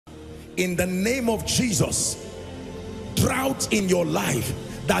in the name of Jesus, drought in your life,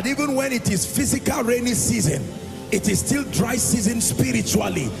 that even when it is physical rainy season, it is still dry season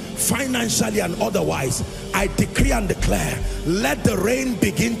spiritually, financially and otherwise. I decree and declare, let the rain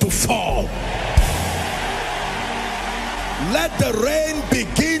begin to fall. Let the rain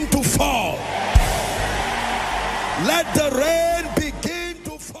begin to fall. Let the rain begin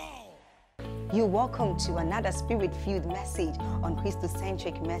to fall. You're welcome to another spirit-filled message on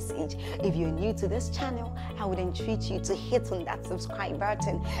Christocentric Message. If you're new to this channel, I would entreat you to hit on that subscribe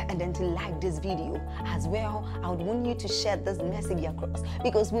button and then to like this video. As well, I would want you to share this message across,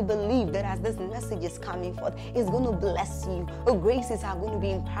 because we believe that as this message is coming forth, it's going to bless you. Graces are going to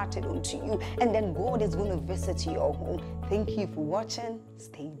be imparted unto you, and then God is going to visit your home. Thank you for watching.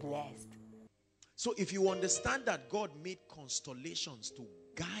 Stay blessed. So if you understand that God made constellations to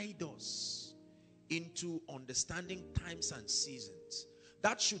guide us into understanding times and seasons,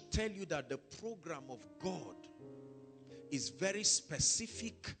 that should tell you that the program of God is very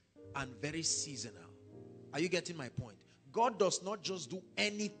specific and very seasonal. Are you getting my point? God does not just do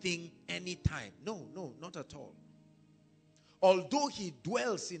anything anytime. No, not at all. Although he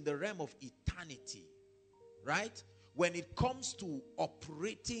dwells in the realm of eternity, right? When it comes to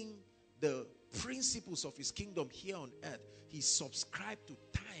operating the principles of his kingdom here on earth, he subscribed to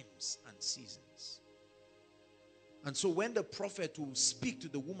times and seasons. And so when the prophet will speak to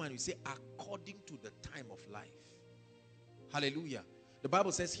the woman, he say, according to the time of life. Hallelujah. The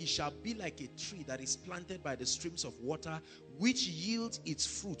Bible says, he shall be like a tree that is planted by the streams of water, which yields its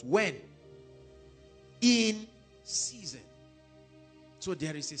fruit. When? In season. So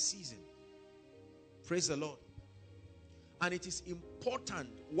there is a season. Praise the Lord. And it is important.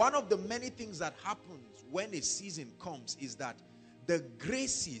 One of the many things that happens when a season comes is that the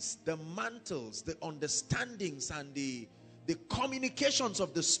graces, the mantles, the understandings, and the communications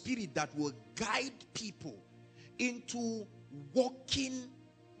of the Spirit that will guide people into walking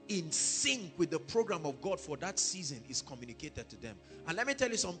in sync with the program of God for that season is communicated to them. And let me tell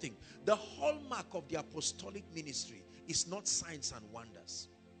you something. The hallmark of the apostolic ministry is not signs and wonders.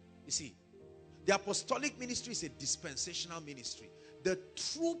 You see, the apostolic ministry is a dispensational ministry. The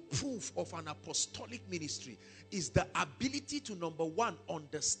true proof of an apostolic ministry is the ability to, number one,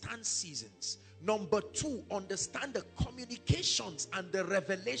 understand seasons. Number two, understand the communications and the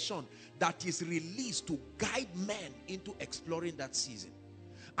revelation that is released to guide men into exploring that season.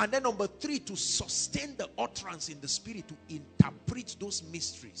 And then number three, to sustain the utterance in the Spirit to interpret those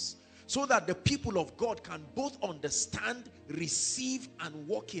mysteries, so that the people of God can both understand, receive, and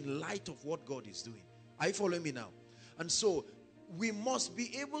walk in light of what God is doing. Are you following me now? And so we must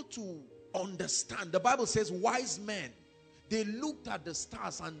be able to understand. The Bible says wise men, they looked at the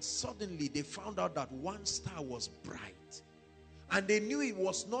stars and suddenly they found out that one star was bright. And they knew it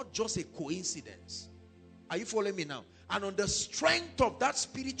was not just a coincidence. Are you following me now? And on the strength of that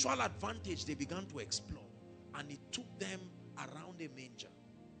spiritual advantage, they began to explore. And it took them around a manger.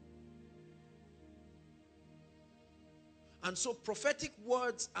 And so prophetic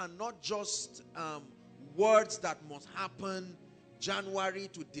words are not just words that must happen January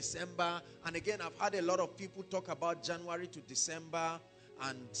to December. And again, I've had a lot of people talk about January to December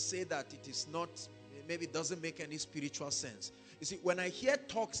and say that it is not, maybe it doesn't make any spiritual sense. You see, when I hear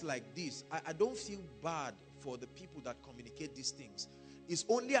talks like this, I don't feel bad for the people that communicate these things. It's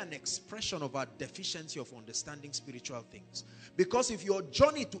only an expression of our deficiency of understanding spiritual things. Because if your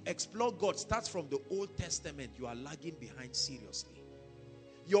journey to explore God starts from the Old Testament, you are lagging behind seriously.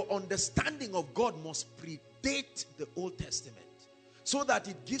 Your understanding of God must predate the Old Testament, so that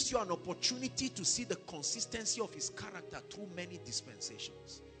it gives you an opportunity to see the consistency of his character through many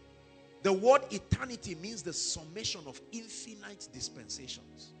dispensations. The word eternity means the summation of infinite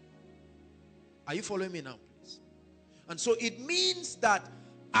dispensations. Are you following me now, please? And so it means that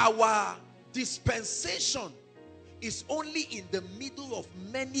our dispensation is only in the middle of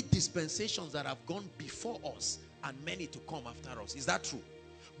many dispensations that have gone before us and many to come after us. Is that true?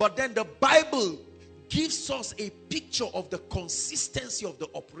 But then the Bible gives us a picture of the consistency of the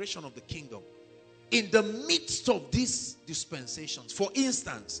operation of the kingdom in the midst of these dispensations. For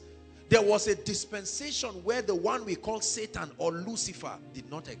instance, there was a dispensation where the one we call Satan or Lucifer did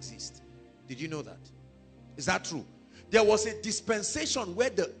not exist. Did you know that? Is that true? There was a dispensation where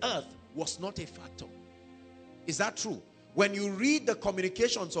the earth was not a factor. Is that true? When you read the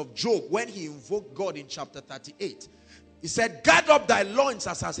communications of Job, when he invoked God in chapter 38, he said, gird up thy loins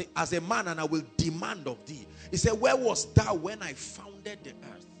as a man, and I will demand of thee. He said, where was thou when I founded the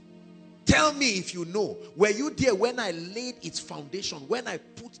earth? Tell me if you know. Were you there when I laid its foundation, when I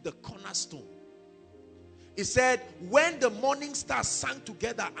put the cornerstone? It said, when the morning stars sang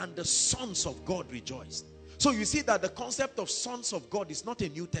together and the sons of God rejoiced. So you see that the concept of sons of God is not a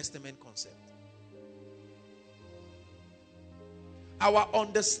New Testament concept. Our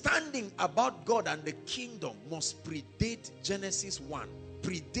understanding about God and the kingdom must predate Genesis 1,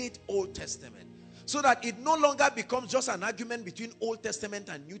 predate Old Testament. So that it no longer becomes just an argument between Old Testament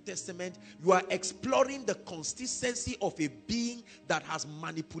and New Testament. You are exploring the consistency of a being that has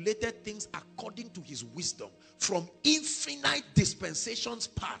manipulated things according to his wisdom from infinite dispensations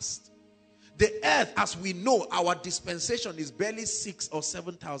past. The earth, as we know, our dispensation is barely 6,000 or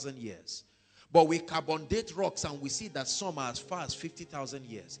 7,000 years. But we carbon date rocks and we see that some are as far as 50,000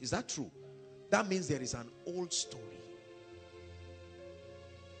 years. Is that true? That means there is an old story.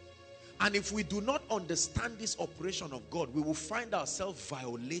 And if we do not understand this operation of God, we will find ourselves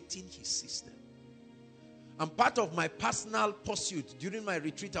violating his system. And part of my personal pursuit during my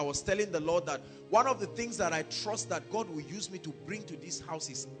retreat, I was telling the Lord that one of the things that I trust that God will use me to bring to this house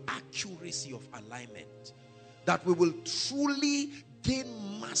is accuracy of alignment. That we will truly gain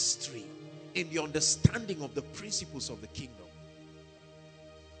mastery in the understanding of the principles of the kingdom.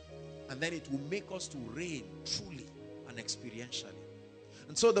 And then it will make us to reign truly and experientially.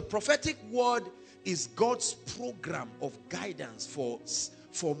 And so the prophetic word is God's program of guidance for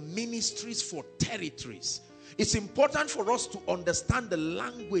ministries, for territories. It's important for us to understand the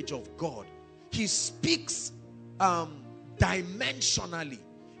language of God. He speaks dimensionally.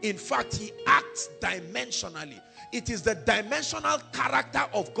 In fact, he acts dimensionally. It is the dimensional character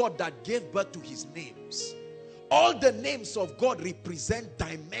of God that gave birth to his names. All the names of God represent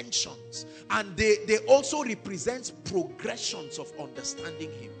dimensions, and they also represent progressions of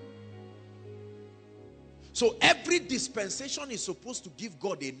understanding him. So every dispensation is supposed to give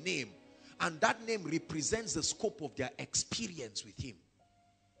God a name, and that name represents the scope of their experience with him.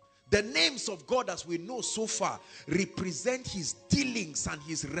 The names of God, as we know so far, represent his dealings and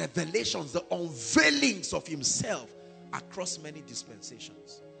his revelations, the unveilings of himself across many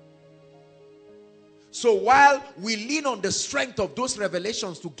dispensations. So while we lean on the strength of those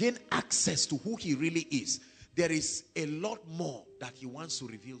revelations to gain access to who he really is, there is a lot more that he wants to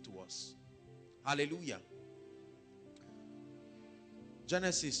reveal to us. Hallelujah.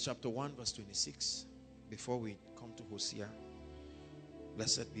 Genesis chapter 1 verse 26. Before we come to Hosea.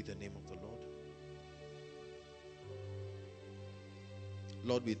 Blessed be the name of the Lord.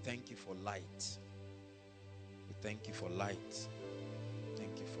 Lord, we thank you for light. We thank you for light.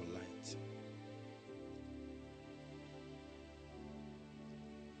 Thank you for light.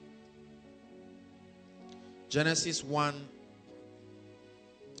 Genesis 1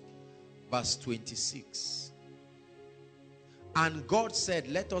 verse 26. And God said,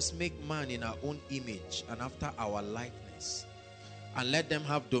 let us make man in our own image and after our likeness, and let them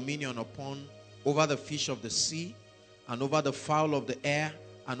have dominion over the fish of the sea, and over the fowl of the air,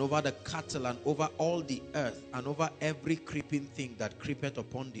 and over the cattle, and over all the earth, and over every creeping thing that creepeth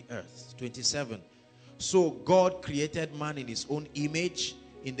upon the earth. 27. So God created man in his own image.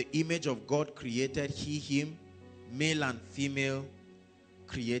 In the image of God created he him. Male and female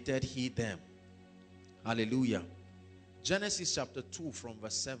created he them. Hallelujah. Genesis chapter 2 from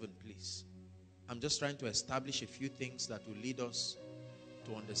verse 7, please. I'm just trying to establish a few things that will lead us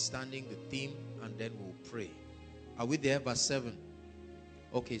to understanding the theme, and then we'll pray. Are we there? Verse 7.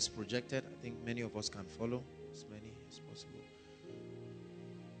 Okay, it's projected. I think many of us can follow. As many as possible.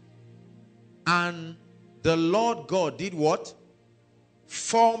 And the Lord God did what?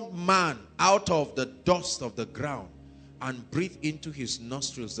 Formed man out of the dust of the ground and breathed into his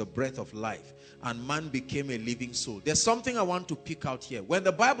nostrils the breath of life, and man became a living soul. There's something I want to pick out here. When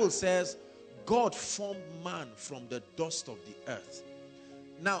the Bible says God formed man from the dust of the earth,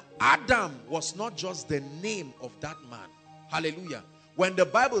 now Adam was not just the name of that man. Hallelujah. When the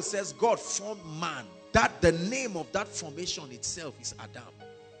Bible says God formed man, that the name of that formation itself is Adam.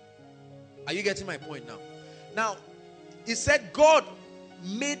 Are you getting my point now? Now, he said God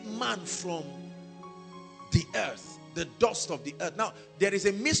made man from the earth, the dust of the earth. Now, there is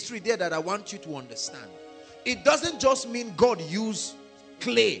a mystery there that I want you to understand. It doesn't just mean God used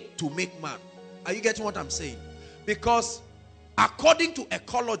clay to make man. Are you getting what I'm saying? Because according to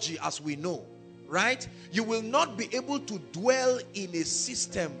ecology, as we know, right, you will not be able to dwell in a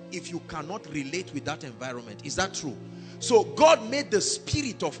system if you cannot relate with that environment. Is that true? So God made the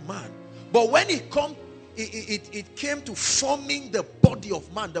spirit of man, but when it came to forming the body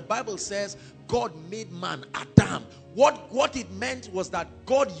of man, the Bible says God made man Adam. What it meant was that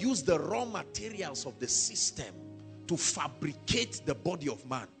God used the raw materials of the system to fabricate the body of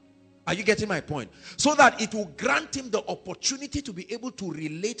man. Are you getting my point? So that it will grant him the opportunity to be able to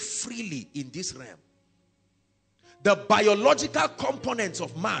relate freely in this realm. The biological components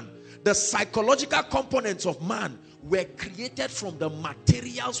of man, the psychological components of man were created from the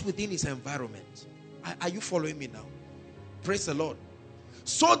materials within his environment. Are you following me now? Praise the Lord.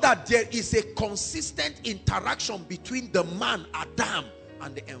 So that there is a consistent interaction between the man, Adam,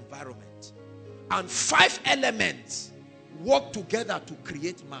 and the environment. And 5 elements work together to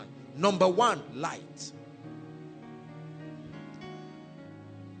create man. Number 1, light.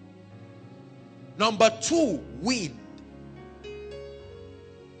 Number 2, wind.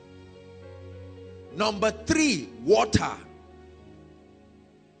 Number 3, water.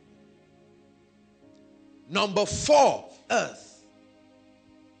 Number 4, earth.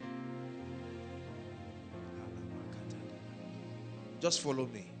 Just follow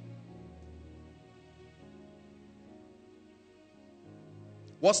me.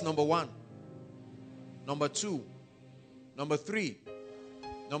 What's number 1? Number 2? Number 3?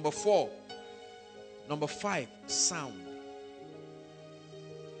 Number 4? Number 5, sound.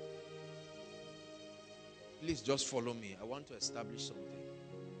 Please just follow me. I want to establish something.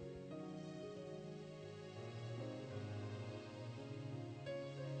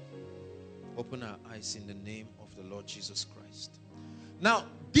 Open our eyes in the name of the Lord Jesus Christ. Now,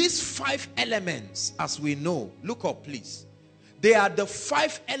 these 5 elements, as we know, look up please. They are the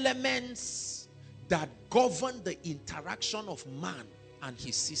 5 elements that govern the interaction of man and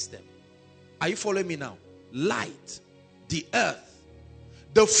his system. Are you following me now? Light, the earth.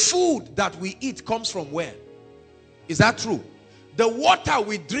 The food that we eat comes from where? Is that true? The water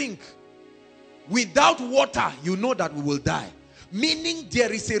we drink, without water, you know that we will die. Meaning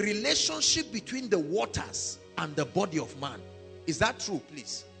there is a relationship between the waters and the body of man. Is that true,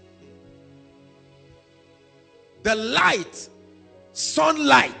 please? The light,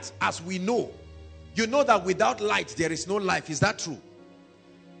 sunlight, as we know. You know that without light, there is no life. Is that true?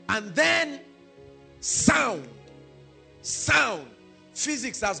 And then sound. Sound.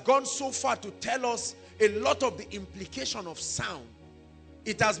 Physics has gone so far to tell us a lot of the implication of sound.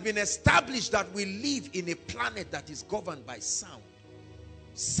 It has been established that we live in a planet that is governed by sound.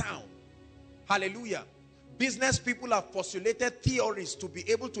 Sound. Hallelujah. Business people have postulated theories to be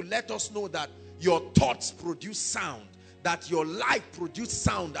able to let us know that your thoughts produce sound, that your life produces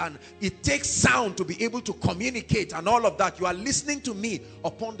sound, and it takes sound to be able to communicate and all of that. You are listening to me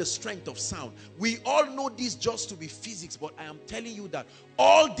upon the strength of sound. We all know this just to be physics, but I am telling you that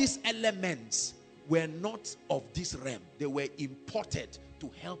all these elements were not of this realm. They were imported to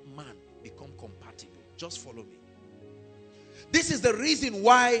help man become compatible. Just follow me. This is the reason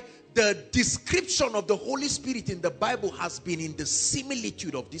why the description of the Holy Spirit in the Bible has been in the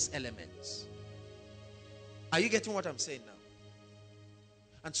similitude of these elements. Are you getting what I'm saying now?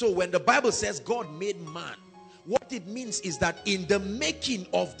 And so when the Bible says God made man, what it means is that in the making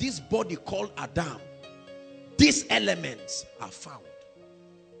of this body called Adam, these elements are found.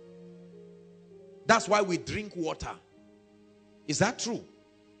 That's why we drink water. Is that true?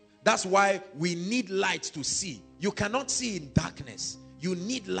 That's why we need light to see. You cannot see in darkness. You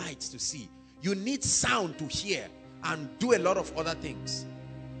need light to see. You need sound to hear and do a lot of other things.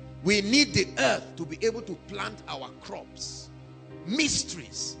 We need the earth to be able to plant our crops.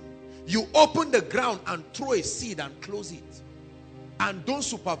 Mysteries. You open the ground and throw a seed and close it. And don't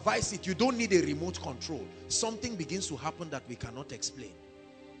supervise it. You don't need a remote control. Something begins to happen that we cannot explain.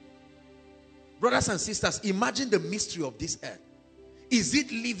 Brothers and sisters, imagine the mystery of this earth. Is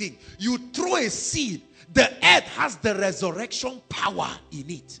it living? You throw a seed. The earth has the resurrection power in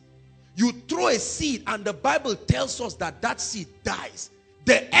it. You throw a seed and the Bible tells us that that seed dies.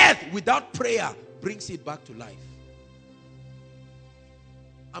 The earth without prayer brings it back to life.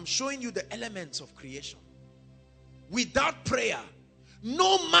 I'm showing you the elements of creation. Without prayer,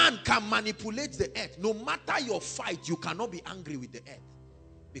 no man can manipulate the earth. No matter your fight, you cannot be angry with the earth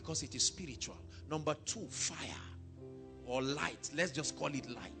because it is spiritual. Number 2, fire or light. Let's just call it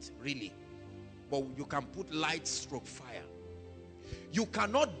light, really. But you can put light stroke fire. You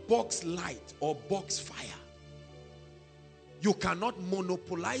cannot box light or box fire. You cannot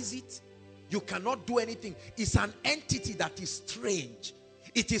monopolize it. You cannot do anything. It's an entity that is strange.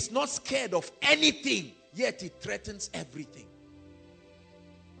 It is not scared of anything, yet it threatens everything.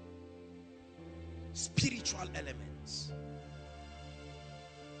 Spiritual elements.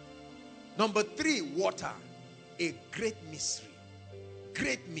 Number 3, water. A great mystery.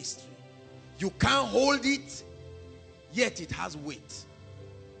 Great mystery. You can't hold it, yet it has weight.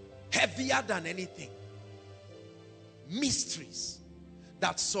 Heavier than anything. Mysteries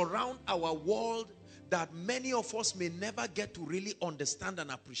that surround our world that many of us may never get to really understand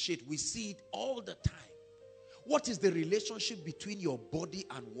and appreciate. We see it all the time. What is the relationship between your body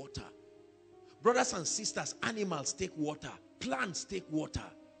and water? Brothers and sisters, animals take water. Plants take water.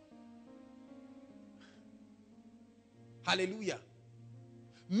 Hallelujah.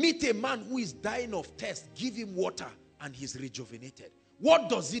 Meet a man who is dying of thirst. Give him water and he's rejuvenated. What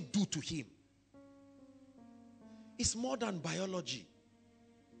does it do to him? It's more than biology.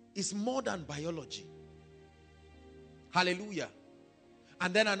 It's more than biology. Hallelujah.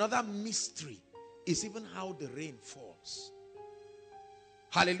 And then another mystery is even how the rain falls.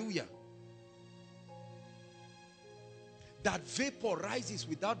 Hallelujah. That vapor rises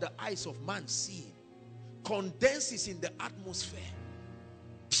without the eyes of man seeing, condenses in the atmosphere,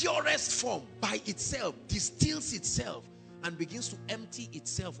 purest form by itself, distills itself and begins to empty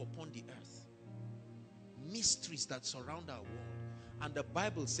itself upon the earth. Mysteries that surround our world. And the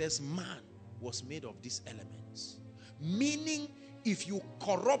Bible says man was made of these elements. Meaning, if you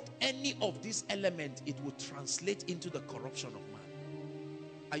corrupt any of these elements, it will translate into the corruption of man.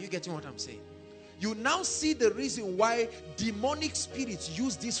 Are you getting what I'm saying? You now see the reason why demonic spirits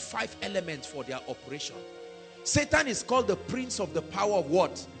use these 5 elements for their operation. Satan is called the prince of the power of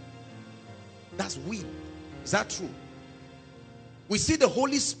what? That's wind. Is that true? We see the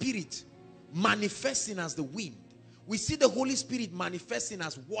Holy Spirit manifesting as the wind. We see the Holy Spirit manifesting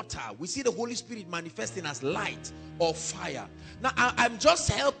as water. We see the Holy Spirit manifesting as light or fire. Now, I'm just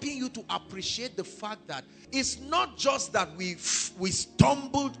helping you to appreciate the fact that it's not just that we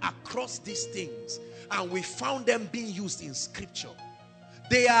stumbled across these things and we found them being used in Scripture.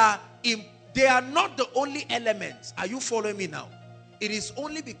 They are not the only elements. Are you following me now? It is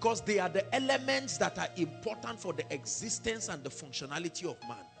only because they are the elements that are important for the existence and the functionality of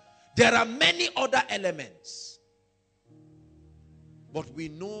man. There are many other elements, but we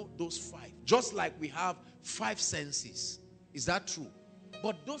know those 5. Just like we have 5 senses. Is that true?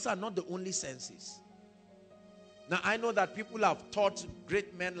 But those are not the only senses. Now, I know that people have taught,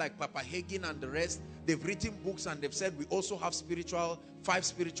 great men like Papa Hagin and the rest, they've written books and they've said we also have 5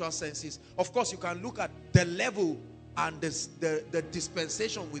 spiritual senses. Of course, you can look at the level and the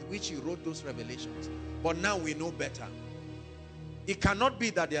dispensation with which he wrote those revelations. But now we know better. It cannot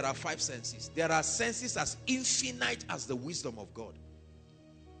be that there are 5 senses. There are senses as infinite as the wisdom of God.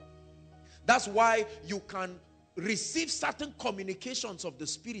 That's why you can receive certain communications of the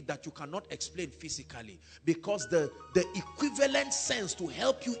Spirit that you cannot explain physically, because the equivalent sense to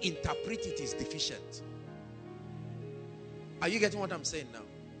help you interpret it is deficient. Are you getting what I'm saying now?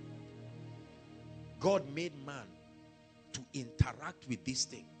 God made man to interact with these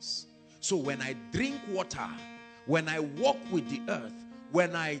things. So when I drink water, when I walk with the earth,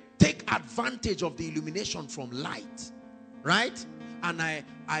 when I take advantage of the illumination from light, right? And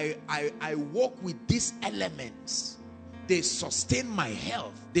I walk with these elements, they sustain my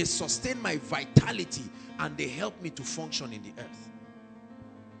health, they sustain my vitality, and they help me to function in the earth.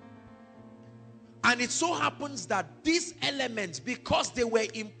 And it so happens that these elements, because they were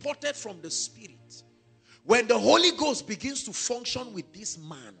imported from the Spirit, when the Holy Ghost begins to function with this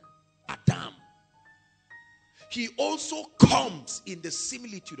man, Adam, he also comes in the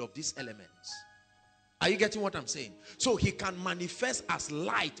similitude of these elements. Are you getting what I'm saying? So he can manifest as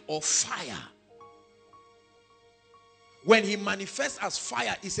light or fire. When he manifests as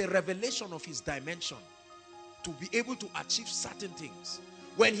fire, it's a revelation of his dimension to be able to achieve certain things.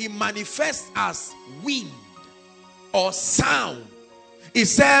 When he manifests as wind or sound, it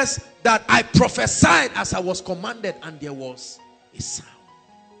says that I prophesied as I was commanded and there was a sound.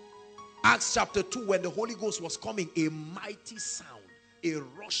 Acts chapter 2, when the Holy Ghost was coming, a mighty sound, a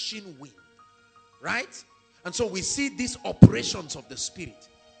rushing wind. Right? And so we see these operations of the Spirit.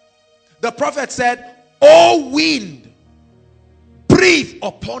 The prophet said, "O wind, breathe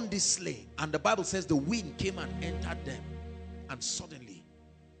upon this slain." And the Bible says the wind came and entered them. And suddenly,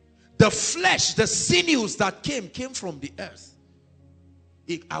 the flesh, the sinews that came from the earth.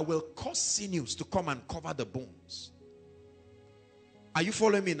 I will cause sinews to come and cover the bones. Are you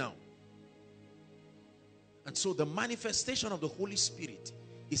following me now? And so the manifestation of the Holy Spirit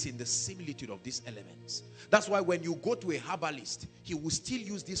is in the similitude of these elements. That's why when you go to a herbalist, he will still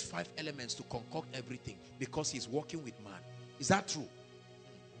use these 5 elements to concoct everything, because he's working with man. Is that true?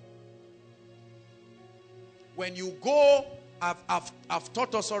 When you go, I've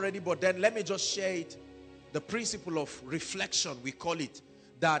taught us already, but then let me just share it. The principle of reflection, we call it,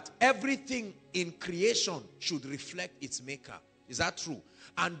 that everything in creation should reflect its maker. Is that true?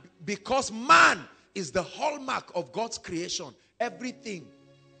 And because man is the hallmark of God's creation, everything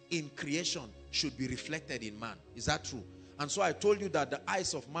in creation should be reflected in man. Is that true? And so I told you that the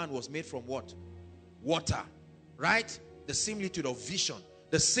eyes of man was made from what? Water. Right? The similitude of vision.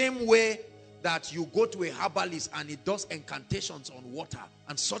 The same way that you go to a herbalist and it does incantations on water,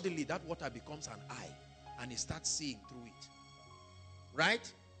 and suddenly that water becomes an eye and he starts seeing through it.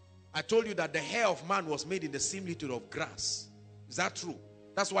 Right? I told you that the hair of man was made in the similitude of grass. Is that true?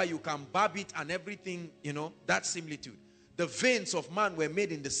 That's why you can barb it and everything, you know, that similitude. The veins of man were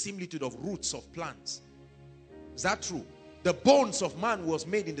made in the similitude of roots of plants. Is that true? The bones of man was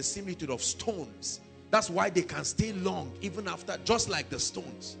made in the similitude of stones. That's why they can stay long even after, just like the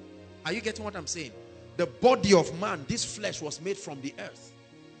stones. Are you getting what I'm saying? The body of man, this flesh, was made from the earth.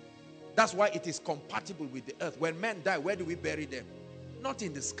 That's why it is compatible with the earth. When men die, where do we bury them? Not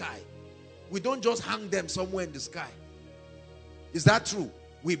in the sky. We don't just hang them somewhere in the sky. Is that true?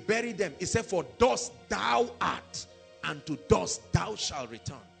 We bury them. It said, for dust thou art, and to dust thou shalt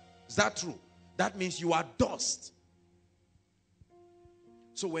return. Is that true? That means you are dust.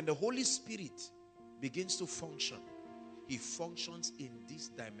 So when the Holy Spirit begins to function, he functions in these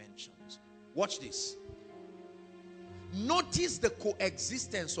dimensions. Watch this. Notice the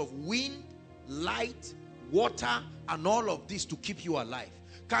coexistence of wind, light, water, and all of this to keep you alive.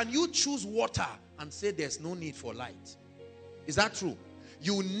 Can you choose water and say there's no need for light? Is that true?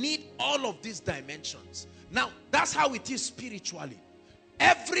 You need all of these dimensions. Now, that's how it is spiritually.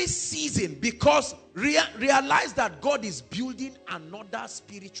 Every season, because realize that God is building another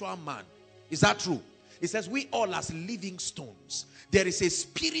spiritual man. Is that true? It says we all as living stones. There is a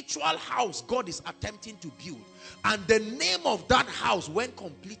spiritual house God is attempting to build. And the name of that house, when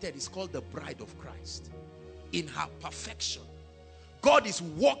completed, is called the bride of Christ. In her perfection. God is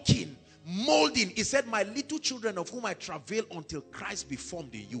working, molding. He said, my little children of whom I travail until Christ be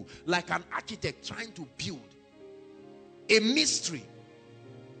formed in you. Like an architect trying to build a mystery.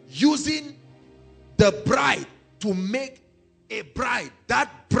 Using the bride to make a bride.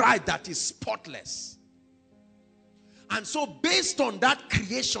 That bride that is spotless. And so based on that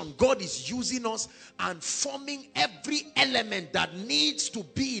creation, God is using us and forming every element that needs to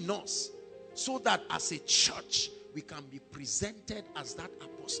be in us, so that as a church, we can be presented as that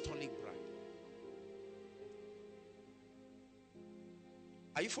apostolic bride.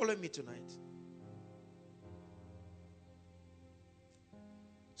 Are you following me tonight?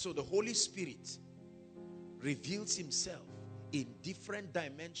 So the Holy Spirit reveals himself in different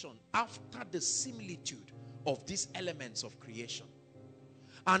dimensions after the similitude of these elements of creation.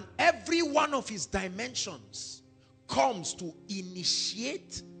 And every one of his dimensions comes to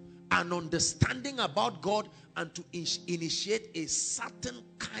initiate an understanding about God and to initiate a certain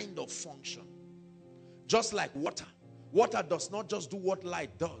kind of function. Just like water. Water does not just do what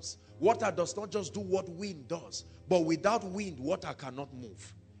light does. Water does not just do what wind does. But without wind, water cannot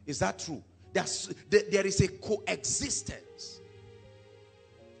move. Is that true? There is a coexistence.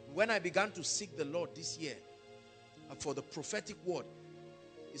 When I began to seek the Lord this year for the prophetic word,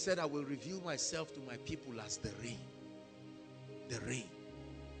 he said, I will reveal myself to my people as the rain. The rain.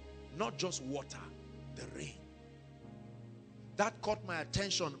 Not just water, the rain. That caught my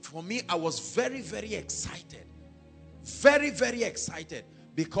attention. For me, I was very, very excited. Very, very excited.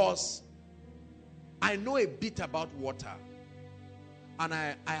 Because I know a bit about water. And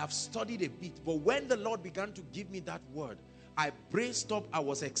I have studied a bit. But when the Lord began to give me that word, I braced up. I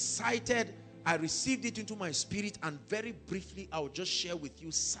was excited. I received it into my spirit. And very briefly, I will just share with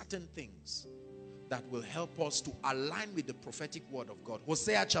you certain things that will help us to align with the prophetic word of God.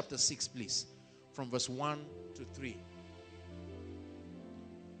 Hosea chapter 6, please. From verse 1 to 3.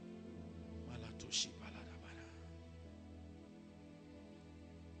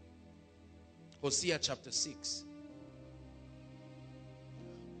 Hosea chapter 6.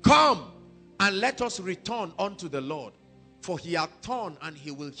 Come and let us return unto the Lord, for he hath torn and he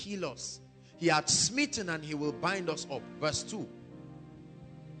will heal us. He hath smitten and he will bind us up. Verse 2.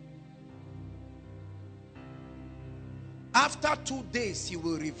 After 2 days he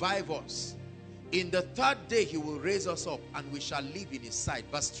will revive us. In the 3rd day he will raise us up, and we shall live in his sight.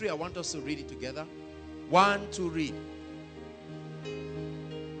 Verse 3, I want us to read it together. 1, 2, read.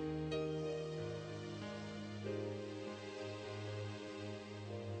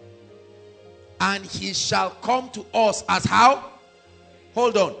 And he shall come to us as how?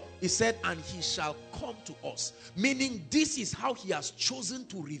 Hold on. He said, and he shall come to us. Meaning this is how he has chosen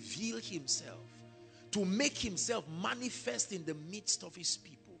to reveal himself. To make himself manifest in the midst of his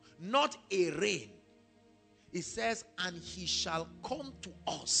people. Not a rain. It says, and he shall come to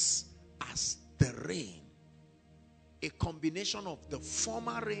us as the rain. A combination of the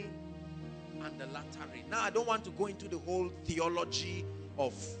former rain and the latter rain. Now, I don't want to go into the whole theology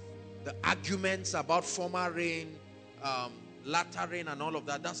of the arguments about former rain, latter rain and all of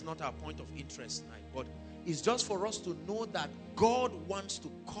that. That's not our point of interest tonight. But it's just for us to know that God wants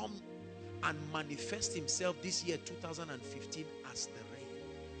to come and manifest himself this year 2015 as the rain.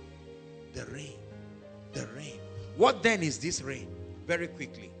 The rain. The rain. What then is this rain? Very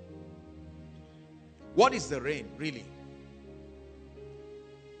quickly. What is the rain, really?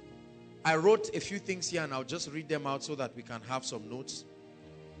 I wrote a few things here and I'll just read them out so that we can have some notes.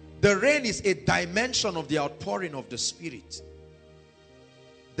 The rain is a dimension of the outpouring of the Spirit.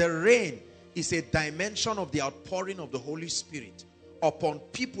 The rain is a dimension of the outpouring of the Holy Spirit upon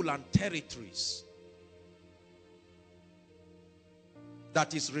people and territories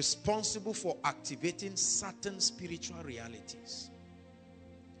that is responsible for activating certain spiritual realities.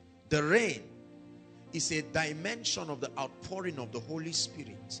 The rain is a dimension of the outpouring of the Holy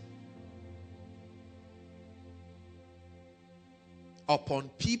Spirit upon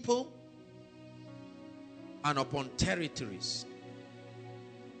people and upon territories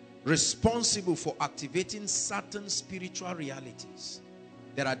responsible for activating certain spiritual realities.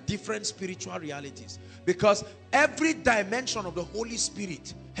 There are different spiritual realities because every dimension of the Holy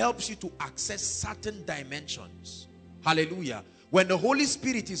Spirit helps you to access certain dimensions. Hallelujah. When the Holy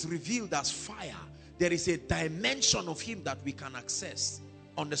Spirit is revealed as fire, there is a dimension of him that we can access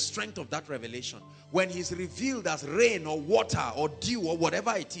on the strength of that revelation. When he's revealed as rain or water or dew or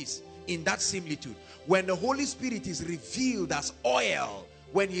whatever it is, in that similitude. When the Holy Spirit is revealed as oil,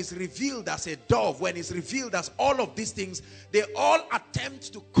 when he's revealed as a dove, when he's revealed as all of these things, they all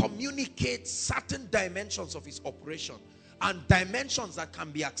attempt to communicate certain dimensions of his operation and dimensions that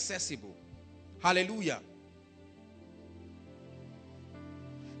can be accessible. Hallelujah.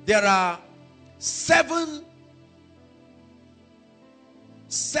 There are seven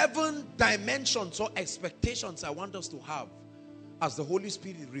dimensions or expectations I want us to have as the Holy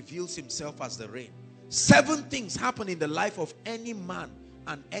Spirit reveals himself as the rain. 7 things happen in the life of any man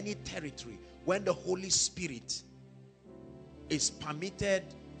and any territory when the Holy Spirit is permitted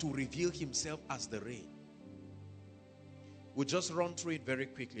to reveal himself as the rain. We'll just run through it very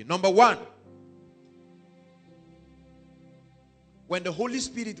quickly. Number 1, when the Holy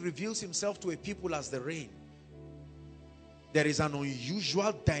Spirit reveals himself to a people as the rain, there is an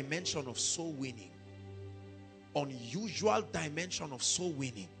unusual dimension of soul winning. Unusual dimension of soul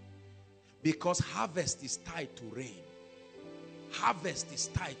winning. Because harvest is tied to rain. Harvest is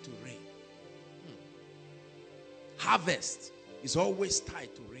tied to rain. Harvest is always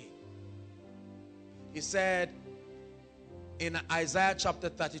tied to rain. He said in Isaiah chapter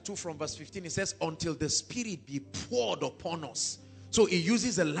 32 from verse 15, he says, until the Spirit be poured upon us. So he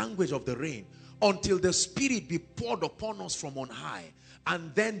uses the language of the rain. Until the Spirit be poured upon us from on high.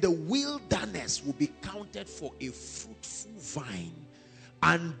 And then the wilderness will be counted for a fruitful vine.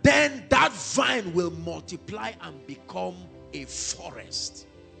 And then that vine will multiply and become a forest.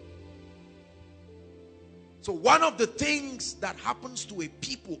 So one of the things that happens to a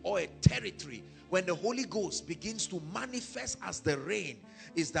people or a territory when the Holy Ghost begins to manifest as the rain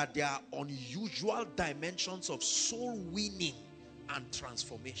is that there are unusual dimensions of soul winning and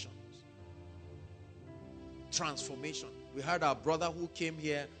transformations. Transformation. We heard our brother who came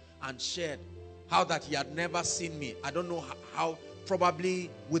here and shared how that he had never seen me. I don't know how, probably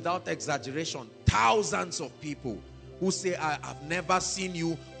without exaggeration, thousands of people who say, I've never seen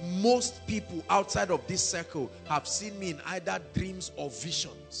you. Most people outside of this circle have seen me in either dreams or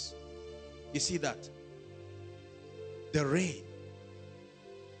visions. You see that? The rain.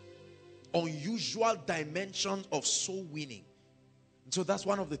 Unusual dimensions of soul winning. So that's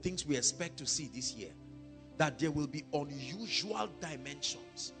one of the things we expect to see this year. That there will be unusual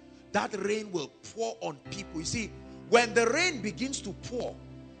dimensions. That rain will pour on people. You see, when the rain begins to pour,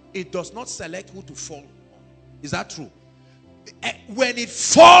 it does not select who to fall on. Is that true? When it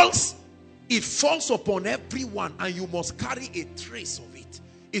falls upon everyone, and you must carry a trace of it.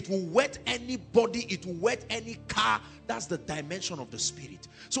 It will wet anybody. It will wet any car. That's the dimension of the Spirit.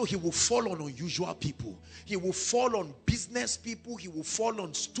 So he will fall on unusual people. He will fall on business people. He will fall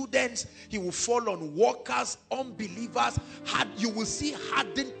on students. He will fall on workers, unbelievers. You will see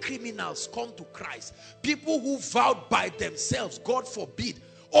hardened criminals come to Christ. People who vowed by themselves, God forbid,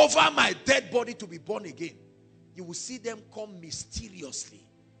 over my dead body to be born again. You will see them come mysteriously.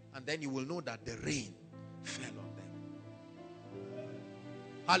 And then you will know that the rain fell on them.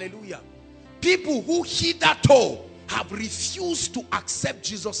 Hallelujah. People who hitherto have refused to accept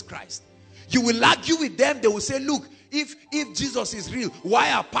Jesus Christ. You will argue with them. They will say, look, if Jesus is real,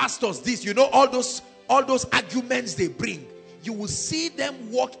 why are pastors this? You know, all those arguments they bring. You will see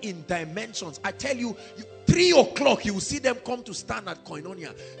them walk in dimensions. I tell you, 3 o'clock, you will see them come to stand at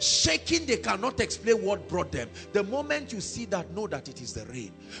Koinonia. Shaking, they cannot explain what brought them. The moment you see that, know that it is the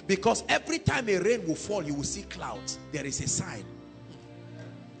rain. Because every time a rain will fall, you will see clouds. There is a sign.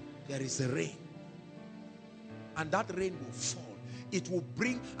 There is a rain. And that rain will fall. It will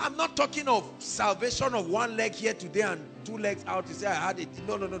bring, I'm not talking of salvation of one leg here today and two legs out. You say, I had it.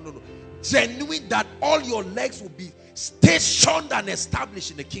 No, no, no, no, no. Genuine, that all your legs will be stationed and established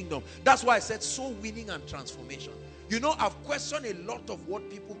in the kingdom. That's why I said soul winning and transformation. You know, I've questioned a lot of what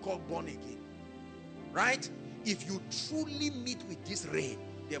people call born again. Right? If you truly meet with this rain,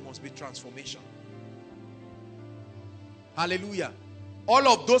 there must be transformation. Hallelujah. All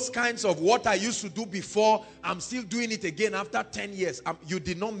of those kinds of what I used to do before, I'm still doing it again after 10 years. You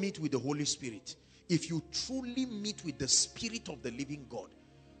did not meet with the Holy Spirit. If you truly meet with the Spirit of the living God,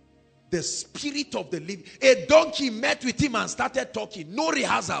 the Spirit of the living, a donkey met with him and started talking. No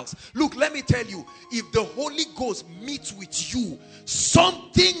rehearsals. Look, let me tell you, if the Holy Ghost meets with you,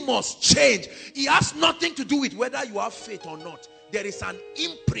 something must change. It has nothing to do with whether you have faith or not. There is an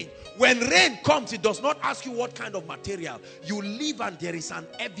imprint. When rain comes, it does not ask you what kind of material. You live and there is an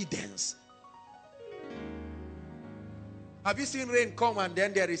evidence. Have you seen rain come and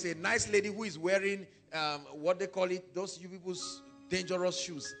then there is a nice lady who is wearing, what they call it, those you people's dangerous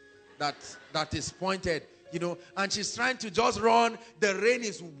shoes that is pointed, you know, and she's trying to just run. The rain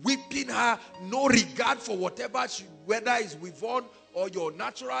is whipping her. No regard for whatever, whether it's with on or your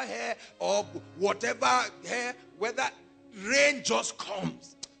natural hair or whatever hair, whether rain just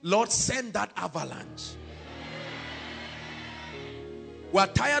comes. Lord, send that avalanche. We're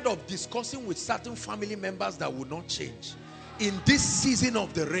tired of discussing with certain family members that will not change. In this season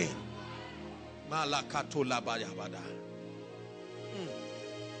of the rain,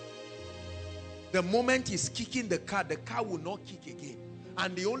 the moment he's kicking the car will not kick again.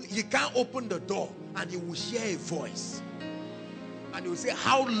 And he can't open the door and he will hear a voice. And he will say,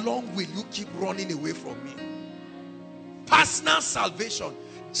 how long will you keep running away from me? Personal salvation.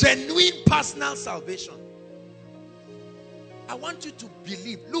 Genuine personal salvation. I want you to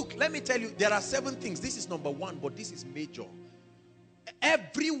believe. Look, let me tell you, there are 7 things. This is number 1, but this is major.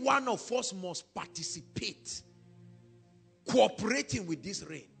 Every one of us must participate, cooperating with this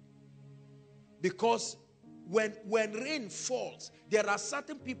rain. Because when rain falls, there are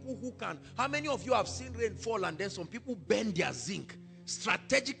certain people who can. How many of you have seen rain fall and then some people bend their zinc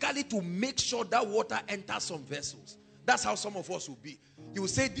strategically to make sure that water enters some vessels? That's how some of us will be. You will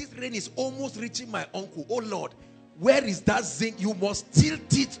say, this rain is almost reaching my uncle. Oh Lord, where is that zinc? You must tilt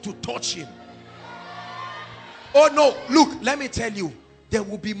it to touch him. Oh no, look, let me tell you, there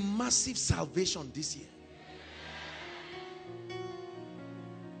will be massive salvation this year.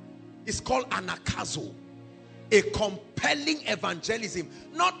 It's called anakazo. A compelling evangelism.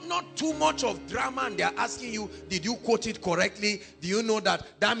 Not too much of drama and they're asking you, did you quote it correctly? Do you know that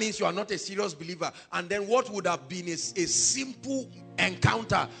that means you are not a serious believer? And then what would have been a simple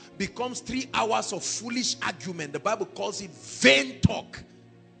encounter becomes 3 hours of foolish argument. The Bible calls it vain talk.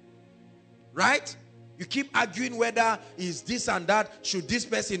 Right? You keep arguing whether is this and that. Should this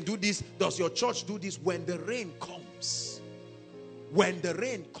person do this? Does your church do this? When the rain comes. When the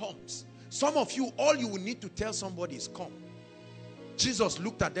rain comes. Some of you, all you will need to tell somebody is come. Jesus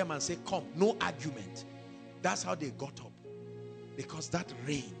looked at them and said, come. No argument. That's how they got up. Because that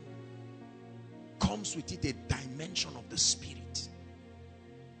rain comes with it a dimension of the Spirit.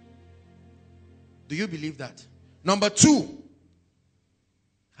 Do you believe that? Number 2.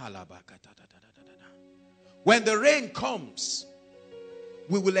 When the rain comes,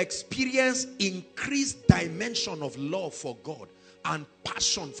 we will experience increased dimension of love for God and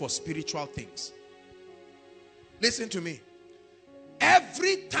passion for spiritual things. Listen to me.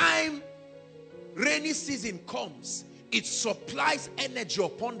 Every time rainy season comes, it supplies energy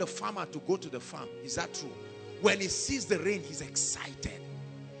upon the farmer to go to the farm. Is that true? When he sees the rain, he's excited.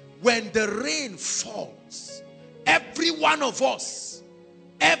 When the rain falls, every one of us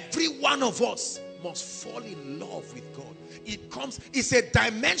must fall in love with God. It's a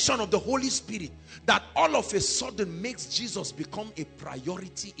dimension of the Holy Spirit that all of a sudden makes Jesus become a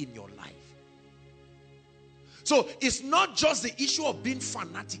priority in your life. So it's not just the issue of being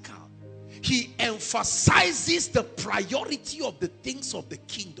fanatical. He emphasizes the priority of the things of the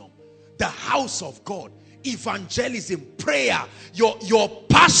kingdom, the house of God, evangelism, prayer, your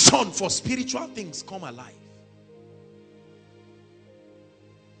passion for spiritual things come alive.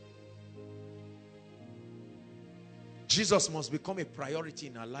 Jesus must become a priority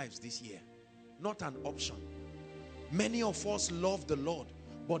in our lives this year, not an option. Many of us love the Lord,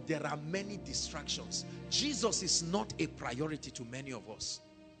 but there are many distractions. Jesus is not a priority to many of us.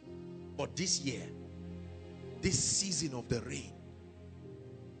 But this year, this season of the rain,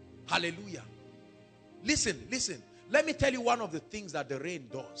 hallelujah. Listen. Let me tell you one of the things that the rain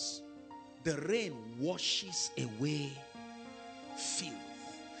does. The rain washes away filth.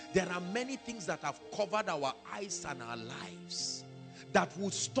 There are many things that have covered our eyes and our lives that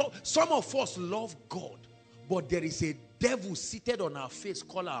will stop. Some of us love God, but there is a devil seated on our face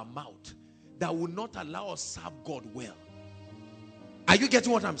called our mouth that will not allow us serve God well. Are you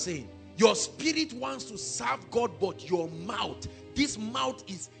getting what I'm saying? Your spirit wants to serve God, but your mouth, this mouth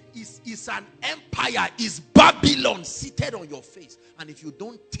is an empire, is Babylon seated on your face. And if you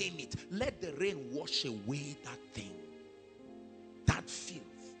don't tame it, let the rain wash away that thing, that filth.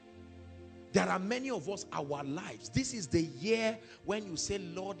 There are many of us, our lives, this is the year when you say,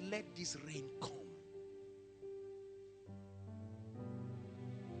 Lord, let this rain come.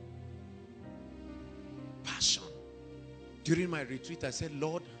 Passion. During my retreat, I said,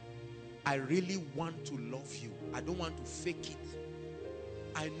 Lord, I really want to love you. I don't want to fake it.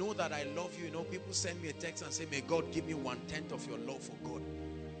 I know that I love you. You know, people send me a text and say, may God give me 1/10 of your love for God.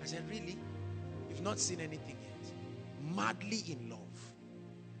 I said, really? You've not seen anything yet. Madly in love.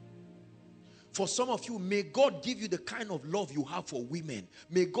 For some of you, may God give you the kind of love you have for women.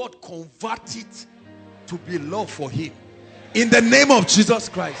 May God convert it to be love for him. In the name of Jesus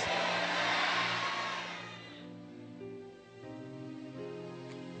Christ.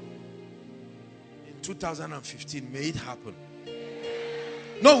 In 2015, may it happen.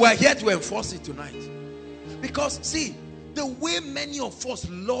 No, we're here to enforce it tonight. Because, see, the way many of us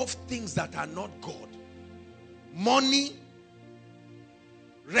love things that are not God. Money,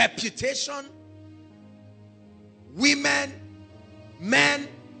 reputation, women, men,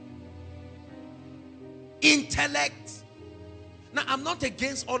 intellect. Now, I'm not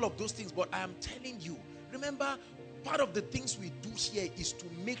against all of those things, but I am telling you, remember, part of the things we do here is to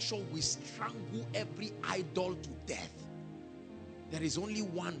make sure we strangle every idol to death. There is only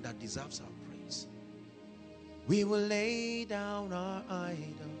one that deserves our praise. We will lay down our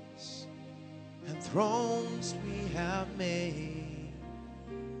idols and thrones we have made,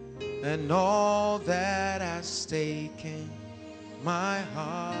 and all that has taken my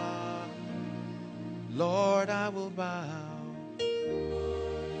heart. Lord, I will bow.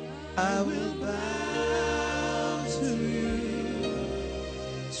 I will bow to you,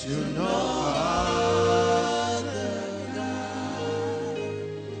 to no other God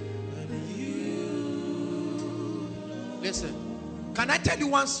but you. Listen, can I tell you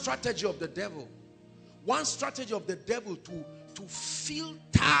one strategy of the devil? One strategy of the devil to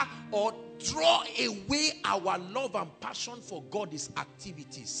filter or draw away our love and passion for God is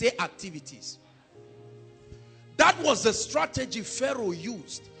activities. Say activities. That was the strategy Pharaoh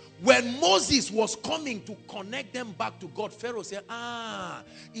used. When Moses was coming to connect them back to God, Pharaoh said,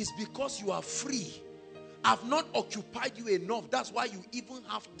 it's because you are free. I've not occupied you enough. That's why you even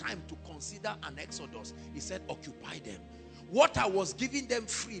have time to consider an exodus. He said, occupy them. What I was giving them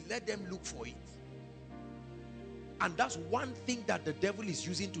free, let them look for it. And that's one thing that the devil is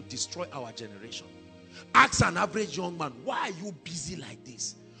using to destroy our generation. Ask an average young man, why are you busy like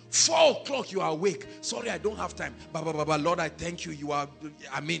this? 4 o'clock you are awake. Sorry, I don't have time. Lord, I thank you. You are,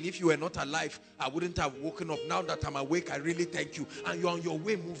 I mean, if you were not alive, I wouldn't have woken up. Now that I'm awake, I really thank you. And you're on your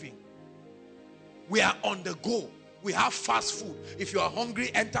way moving. We are on the go. We have fast food. If you are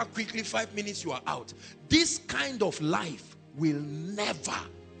hungry, enter quickly. 5 minutes, you are out. This kind of life will never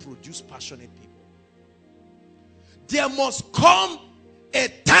produce passionate people. There must come a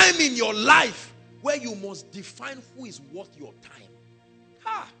time in your life where you must define who is worth your time.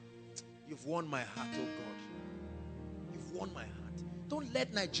 You've won my heart, oh God. You've won my heart. Don't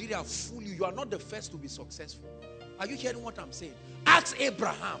let Nigeria fool you. You are not the first to be successful. Are you hearing what I'm saying? Ask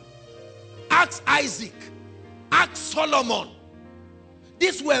Abraham. Ask Isaac. Ask Solomon.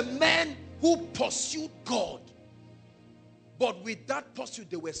 These were men who pursued God. But with that pursuit,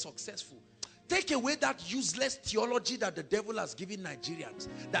 they were successful. Take away that useless theology that the devil has given Nigerians.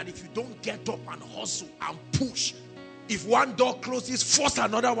 That if you don't get up and hustle and push, if one door closes, force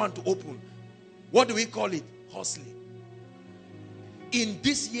another one to open. What do we call it? Hustling. In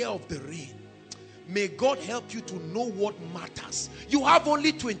this year of the rain, may God help you to know what matters. You have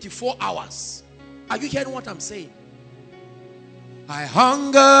only 24 hours. Are you hearing what I'm saying? I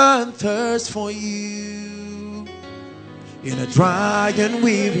hunger and thirst for you in a dry and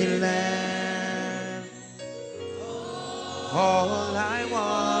weary land. All I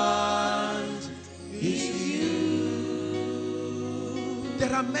want is you.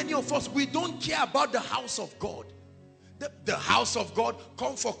 There are many of us, we don't care about the house of God. The house of God,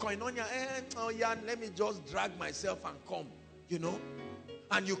 come for koinonia. Oh yeah, let me just drag myself and come. You know?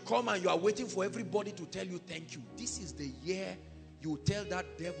 And you come and you are waiting for everybody to tell you thank you. This is the year you tell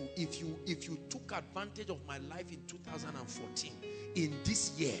that devil, if you took advantage of my life in 2014, in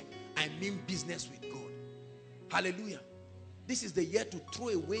this year, I mean business with God. Hallelujah. This is the year to throw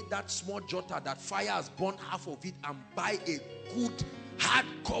away that small jotter that fire has burned half of it and buy a good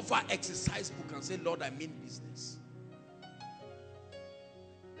hardcover exercise book and say, Lord, I mean business.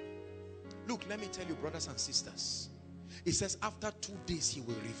 Look, let me tell you, brothers and sisters. It says after 2 days he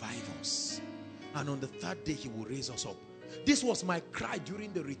will revive us. And on the 3rd day he will raise us up. This was my cry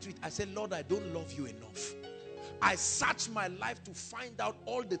during the retreat. I said, Lord, I don't love you enough. I searched my life to find out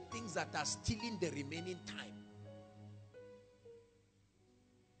all the things that are stealing the remaining time.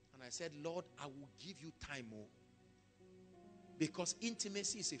 And I said, Lord, I will give you time more. Because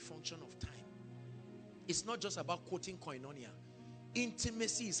intimacy is a function of time. It's not just about quoting koinonia.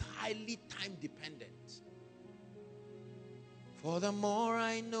 Intimacy is highly time dependent. For the more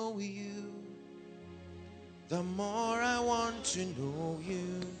I know you, the more I want to know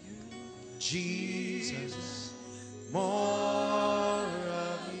you, Jesus, more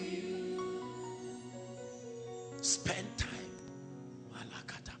of you. Spend time.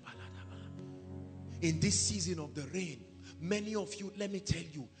 In this season of the rain, many of you, let me tell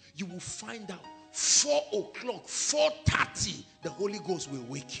you, you will find out 4 o'clock, 4:30, the Holy Ghost will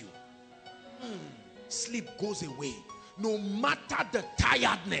wake you. Sleep goes away. No matter the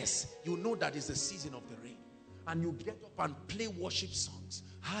tiredness, you know that is the season of the rain. And you get up and play worship songs.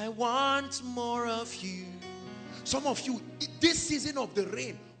 I want more of you. Some of you, this season of the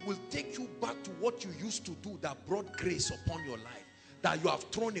rain will take you back to what you used to do that brought grace upon your life, that you have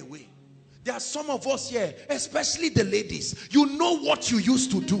thrown away. There are some of us here, especially the ladies, you know what you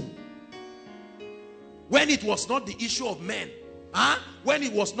used to do. When it was not the issue of men, when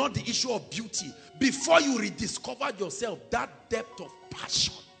it was not the issue of beauty, before you rediscovered yourself, that depth of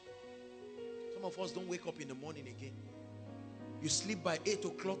passion. Some of us don't wake up in the morning again. You sleep by 8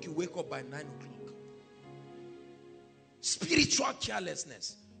 o'clock, you wake up by 9 o'clock. Spiritual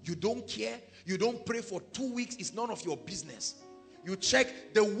carelessness. You don't care, you don't pray for 2 weeks, it's none of your business. You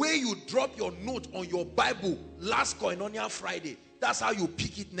check the way you drop your note on your Bible last Koinonia Friday. That's how you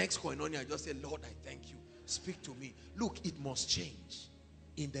pick it next Koinonia. Just say, Lord, I thank you. Speak to me. Look, it must change.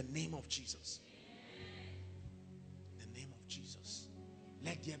 In the name of Jesus. In the name of Jesus.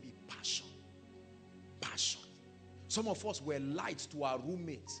 Let there be passion. Passion. Some of us were lights to our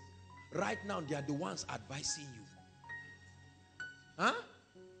roommates. Right now, they are the ones advising you.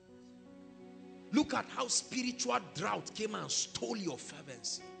 Look at how spiritual drought came and stole your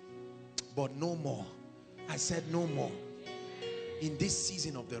fervency. But no more. I said no more. In this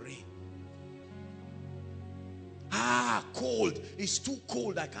season of the rain. Cold. It's too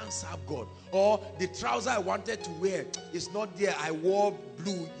cold. I can't serve God. Or the trouser I wanted to wear is not there. I wore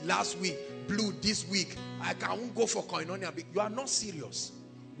blue last week. Blue this week. I can't go for koinonia. You are not serious.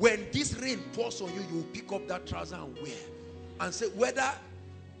 When this rain pours on you, you will pick up that trouser and wear. And say, whether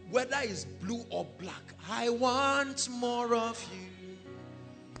it's blue or black, I want more of you.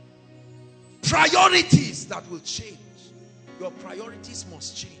 Priorities that will change. Your priorities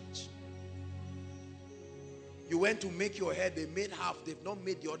must change. You went to make your hair, they made half, they've not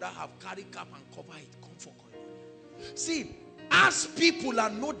made the other half. Carry cap and cover it. Come for koinonia. See, ask people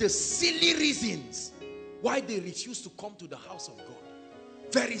and know the silly reasons why they refuse to come to the house of God.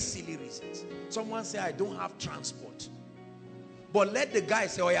 Very silly reasons. Someone say, I don't have transport. But let the guy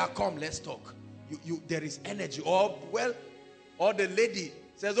say, oh yeah, come, let's talk. There is energy. Or the lady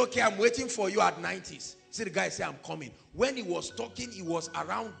says, okay, I'm waiting for you at 90s. See, the guy say, I'm coming. When he was talking, it was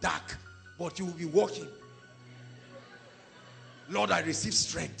around dark. But you will be walking. Lord, I receive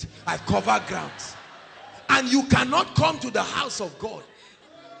strength. I cover grounds. And you cannot come to the house of God.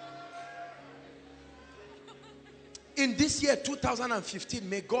 In this year, 2015,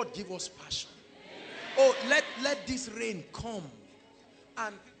 may God give us passion. Oh, let this rain come.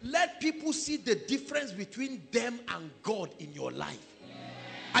 And let people see the difference between them and God in your life.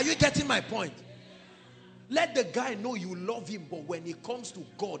 Are you getting my point? Let the guy know you love him, but when it comes to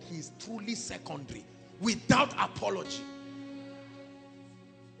God, he is truly secondary, without apology.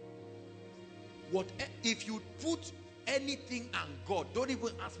 If you put anything and God, don't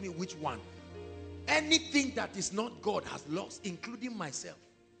even ask me which one. Anything that is not God has lost, including myself.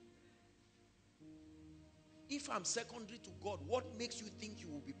 If I'm secondary to God, what makes you think you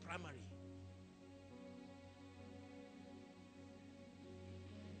will be primary?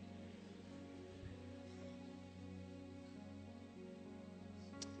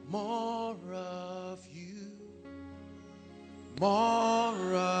 More of you.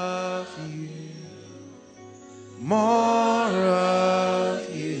 More of you. More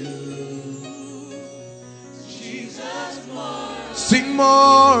of you. Jesus, more. Sing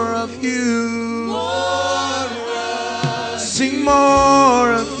more of you. More of Sing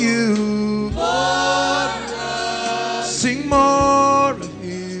more of you. More of Sing more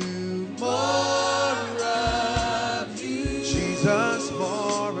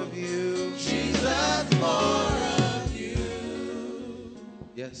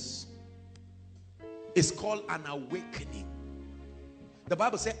Yes. It's called an awakening. The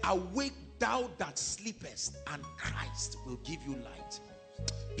Bible says, awake thou that sleepest, and Christ will give you light.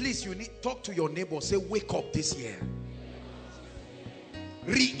 Please, you need talk to your neighbor. Say, wake up this year.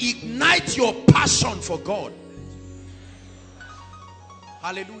 Reignite your passion for God.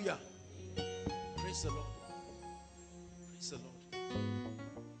 Hallelujah. Praise the Lord. Praise the Lord.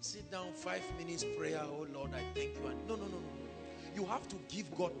 Sit down, 5 minutes prayer. Oh Lord, I thank you. No. You have to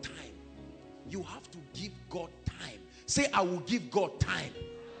give God time. You have to give God time. Say, I will give God time.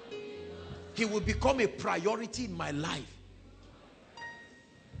 He will become a priority in my life.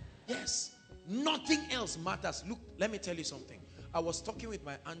 Yes. Nothing else matters. Look, let me tell you something. I was talking with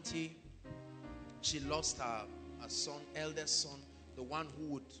my auntie. She lost her son, eldest son, the one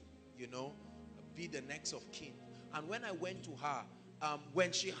who would, be the next of kin. And when I went to her,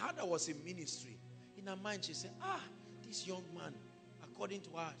 when she heard I was in ministry, in her mind she said, this young man, according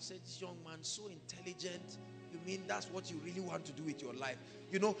to her, she said, this young man, so intelligent. You mean that's what you really want to do with your life?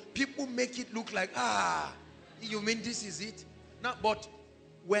 People make it look like, you mean this is it? Now, but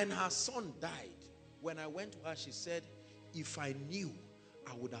when her son died, when I went to her, she said, if I knew,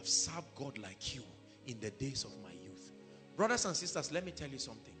 I would have served God like you in the days of my youth. Brothers and sisters, let me tell you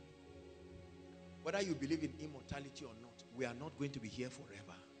something. Whether you believe in immortality or not, we are not going to be here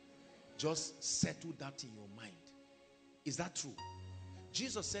forever. Just settle that in your mind. Is that true?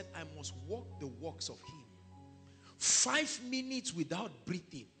 Jesus said, I must walk the works of him. 5 minutes without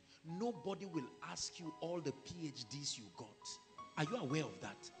breathing, nobody will ask you all the PhDs you got. Are you aware of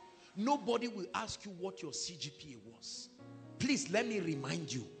that? Nobody will ask you what your CGPA was. Please, let me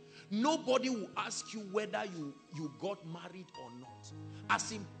remind you. Nobody will ask you whether you got married or not.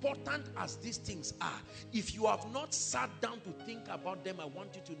 As important as these things are, if you have not sat down to think about them, I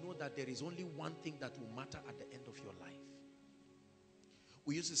want you to know that there is only one thing that will matter at the end of your life.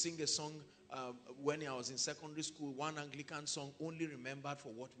 We used to sing a song when I was in secondary school, one Anglican song, only remembered for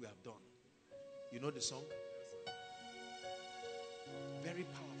what we have done. You know the song? Very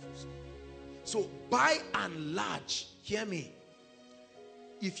powerful song. So by and large, hear me,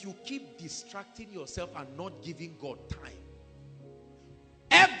 if you keep distracting yourself and not giving God time,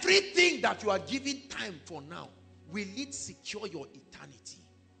 everything that you are giving time for now, will it secure your eternity?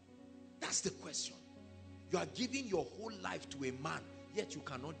 That's the question. You are giving your whole life to a man, yet you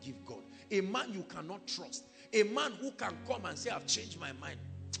cannot give God. A man you cannot trust. A man who can come and say, I've changed my mind.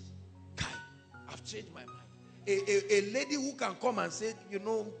 Kai, I've changed my mind. A lady who can come and say, the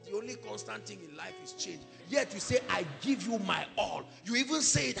only constant thing in life is change. Yet you say, I give you my all. You even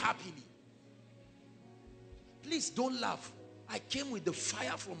say it happily. Please don't laugh. I came with the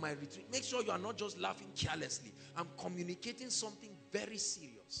fire from my retreat. Make sure you are not just laughing carelessly. I'm communicating something very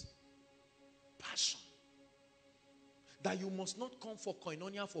serious. Passion. That you must not come for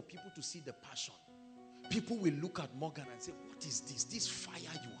koinonia for people to see the passion. People will look at Morgan and say, what is this? This fire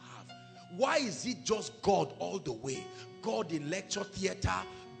you have. Why is it just God all the way? God in lecture theater,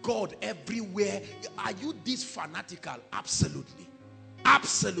 God everywhere. Are you this fanatical? Absolutely.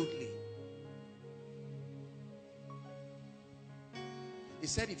 Absolutely. He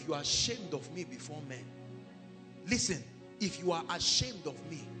said, if you are ashamed of me before men. Listen, if you are ashamed of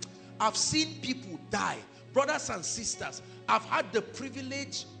me. I've seen people die. Brothers and sisters, I've had the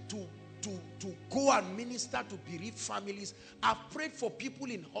privilege to go and minister to bereaved families. I've prayed for people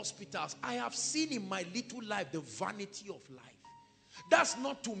in hospitals. I have seen in my little life the vanity of life. That's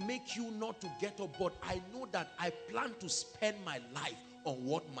not to make you not to get up, but I know that I plan to spend my life on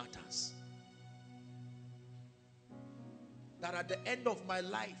what matters. That at the end of my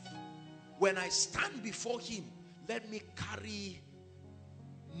life, when I stand before him, let me carry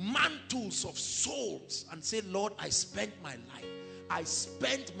mantles of souls and say, Lord, I spent my life. I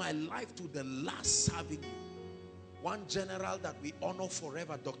spent my life to the last serving you. One general that we honor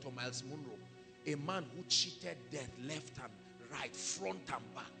forever, Dr. Miles Munro, a man who cheated death left and right, front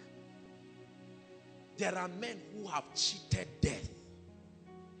and back. There are men who have cheated death.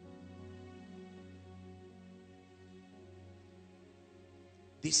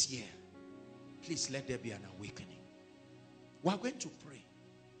 This year, please let there be an awakening. We are going to pray.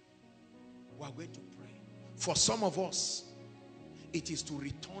 We are going to pray. For some of us, it is to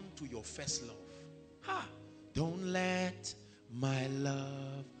return to your first love. Don't let my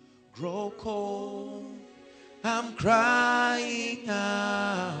love grow cold. I'm crying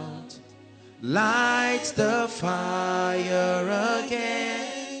out. Light the fire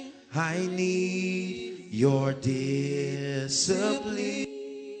again. I need your discipline.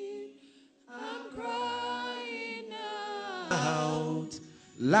 I'm crying out.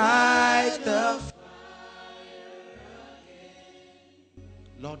 Light the fire again.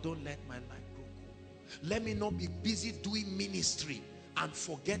 Lord, don't let my life grow cold. Let me not be busy doing ministry and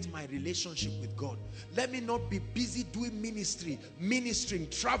forget my relationship with God. Let me not be busy doing ministering,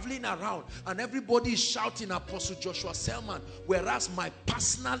 traveling around, and everybody is shouting Apostle Joshua Selman, whereas my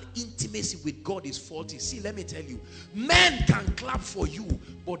personal intimacy with God is faulty. See, let me tell you, men can clap for you,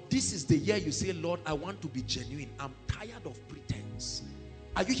 but this is the year you say, Lord, I want to be genuine. I'm tired of pretense.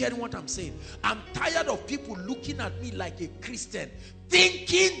 Are you hearing what I'm saying? I'm tired of people looking at me like a Christian,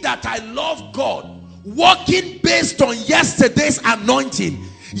 thinking that I love God, walking based on yesterday's anointing,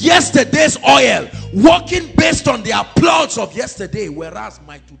 yesterday's oil, walking based on the applause of yesterday, whereas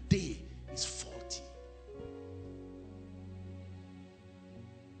my today is faulty.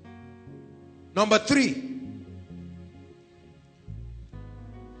 Number 3,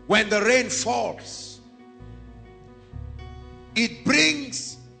 when the rain falls, it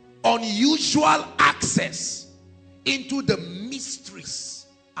brings unusual access into the mysteries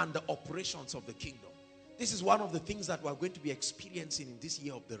and the operations of the kingdom. This is one of the things that we're going to be experiencing in this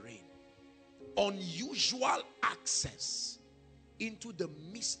year of the rain. Unusual access into the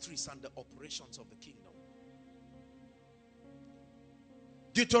mysteries and the operations of the kingdom.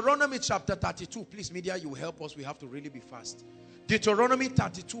 Deuteronomy chapter 32. Please, media, you help us. We have to really be fast. Deuteronomy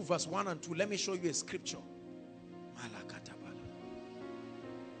 32 verse 1 and 2. Let me show you a scripture.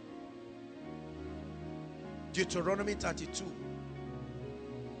 Deuteronomy 32.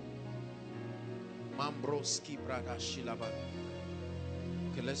 Okay,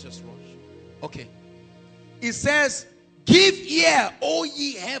 let's just watch. Okay. It says, give ear, O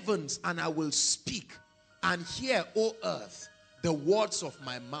ye heavens, and I will speak, and hear, O earth, the words of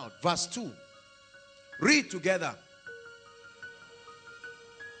my mouth. Verse 2. Read together.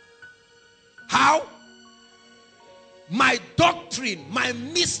 How? My doctrine, my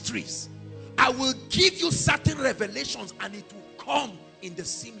mysteries, I will give you certain revelations, and it will come in the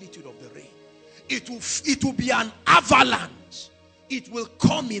similitude of the rain. It will be an avalanche. It will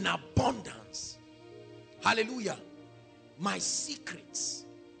come in abundance. Hallelujah. My secrets,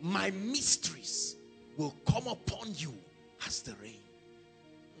 my mysteries will come upon you as the rain.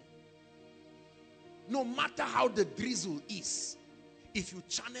 No matter how the drizzle is, if you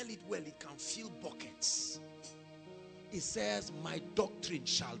channel it well, it can fill buckets. It says, my doctrine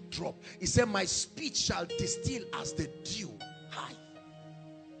shall drop. It said, my speech shall distill as the dew. High.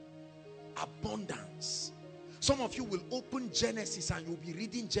 Abundance. Some of you will open Genesis and you'll be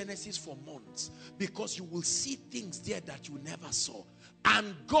reading Genesis for months, because you will see things there that you never saw.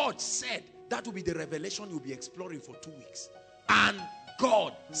 And God said, that will be the revelation you'll be exploring for 2 weeks. And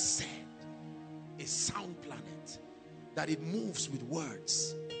God said, a sound planet, that it moves with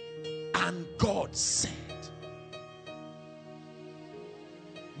words. And God said,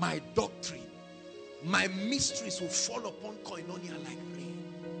 my doctrine, my mysteries will fall upon koinonia like rain.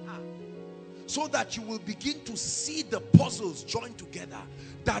 So that you will begin to see the puzzles joined together.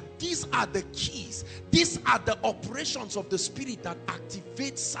 That these are the keys. These are the operations of the Spirit that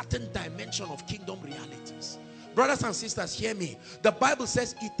activate certain dimension of kingdom realities. Brothers and sisters, hear me. The Bible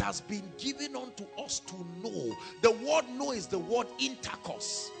says it has been given unto us to know. The word know is the word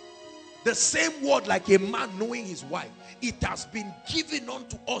intercourse. The same word like a man knowing his wife. It has been given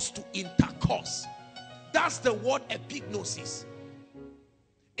unto us to intercourse. That's the word epignosis.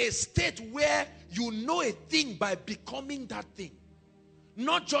 A state where you know a thing by becoming that thing.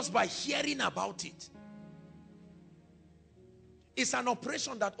 Not just by hearing about it. It's an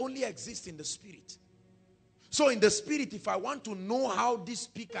operation that only exists in the spirit. So in the spirit, if I want to know how this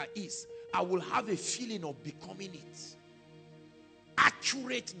speaker is, I will have a feeling of becoming it.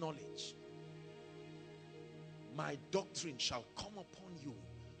 Accurate knowledge. My doctrine shall come upon you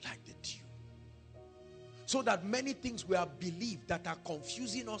like the dew. So that many things we have believed that are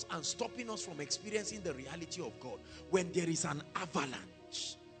confusing us and stopping us from experiencing the reality of God, when there is an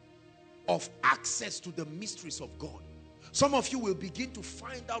avalanche of access to the mysteries of God, some of you will begin to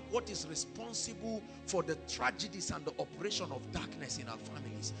find out what is responsible for the tragedies and the operation of darkness in our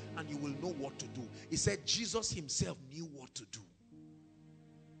families, and you will know what to do. He said Jesus himself knew what to do.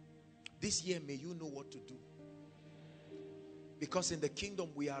 This year, may you know what to do. Because in the kingdom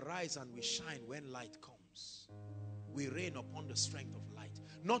we arise and we shine when light comes. We reign upon the strength of light.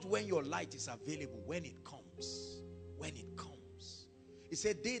 Not when your light is available, when it comes. When it comes. He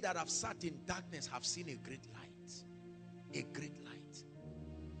said, they that have sat in darkness have seen a great light. A great light.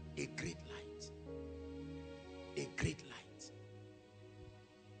 A great light. A great light.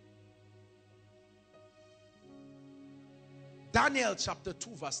 Daniel chapter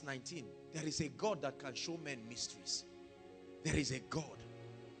 2 verse 19. There is a God that can show men mysteries. There is a God.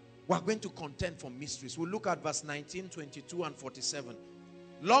 We are going to contend for mysteries. We'll look at verse 19, 22 and 47.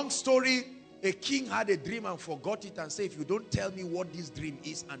 Long story, a king had a dream and forgot it and said, if you don't tell me what this dream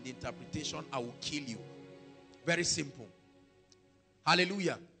is and the interpretation, I will kill you. Very simple.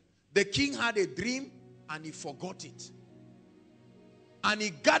 Hallelujah. The king had a dream and he forgot it. And he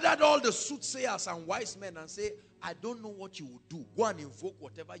gathered all the soothsayers and wise men and said, I don't know what you will do. Go and invoke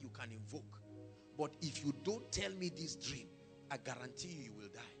whatever you can invoke. But if you don't tell me this dream, I guarantee you will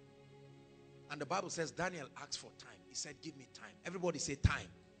die. And the Bible says Daniel asked for time. He said, give me time. Everybody say time.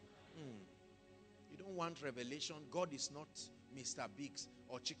 You don't want revelation. God is not Mr. Biggs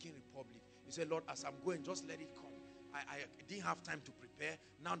or Chicken Republic. You say, Lord, as I'm going, just let it come. I didn't have time to prepare.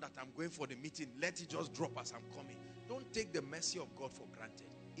 Now that I'm going for the meeting, let it just drop as I'm coming. Don't take the mercy of God for granted.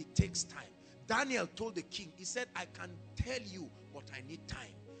 It takes time. Daniel told the king, he said, I can tell you, but I need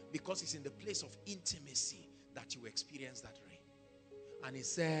time. Because it's in the place of intimacy that you experience that rain. And he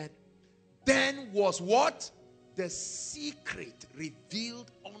said, then was what? The secret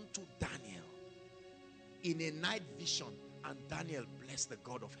revealed unto Daniel in a night vision. And Daniel blessed the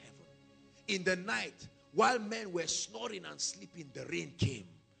God of heaven. In the night, while men were snoring and sleeping, the rain came.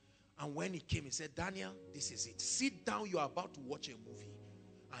 And when it came, he said, Daniel, this is it. Sit down, you are about to watch a movie.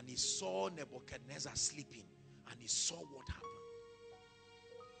 And he saw Nebuchadnezzar sleeping. And he saw what happened.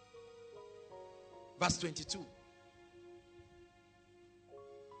 Verse 22.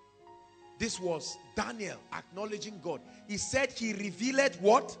 This was Daniel acknowledging God. He said he revealed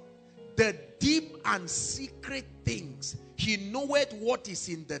what? The deep and secret things. He knoweth what is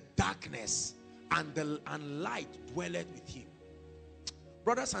in the darkness, and light dwelleth with him.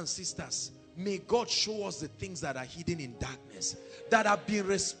 Brothers and sisters, may God show us the things that are hidden in darkness, that have been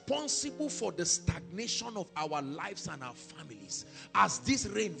responsible for the stagnation of our lives and our families. As this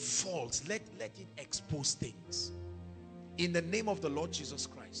rain falls, let it expose things. In the name of the Lord Jesus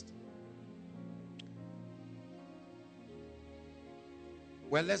Christ.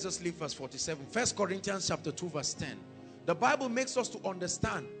 Well, let's just leave verse 47. 1 Corinthians chapter 2 verse 10. The Bible makes us to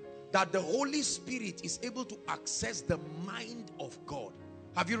understand that the Holy Spirit is able to access the mind of God.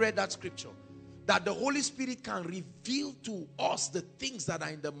 Have you read that scripture? That the Holy Spirit can reveal to us the things that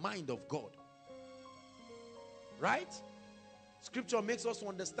are in the mind of God. Right? Scripture makes us to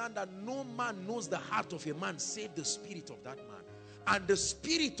understand that no man knows the heart of a man save the spirit of that man. And the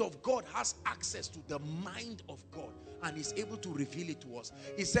Spirit of God has access to the mind of God and is able to reveal it to us.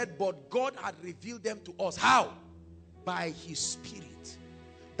 He said, but God had revealed them to us. How? By his Spirit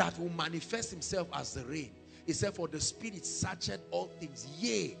that will manifest himself as the rain. He said, for the Spirit searcheth all things,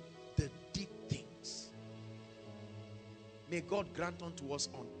 yea, the deep things. May God grant unto us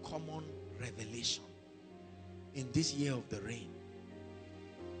uncommon revelation in this year of the rain.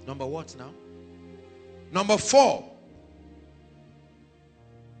 Number what now? Number 4.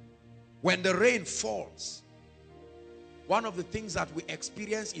 When the rain falls, one of the things that we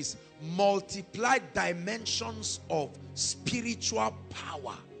experience is multiplied dimensions of spiritual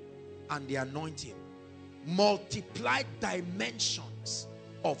power and the anointing. Multiplied dimensions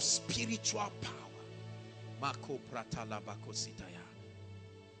of spiritual power.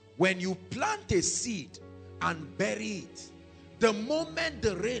 When you plant a seed and bury it, the moment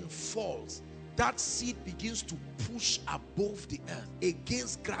the rain falls, that seed begins to push above the earth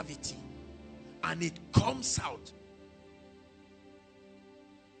against gravity, and it comes out.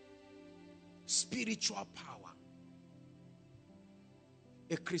 Spiritual power.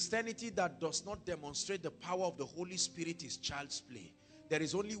 A Christianity that does not demonstrate the power of the Holy Spirit is child's play. There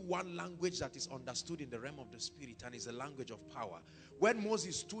is only one language that is understood in the realm of the Spirit, and is the language of power. When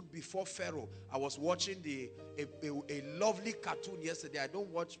Moses stood before Pharaoh, I was watching a lovely cartoon yesterday. I don't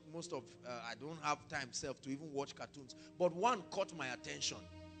watch most of, I don't have time self to even watch cartoons. But one caught my attention.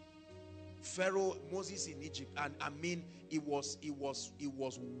 Pharaoh, Moses in Egypt, and I mean, it was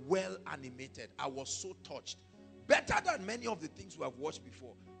well animated. I was so touched. Better than many of the things we have watched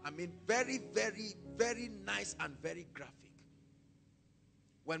before. I mean, very, very, very nice and very graphic.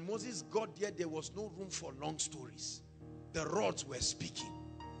 When Moses got there was no room for long stories. The rods were speaking.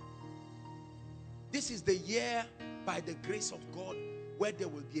 This is the year, by the grace of God, where there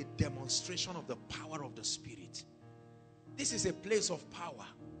will be a demonstration of the power of the Spirit. This is a place of power.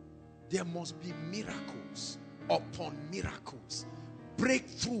 There must be miracles upon miracles,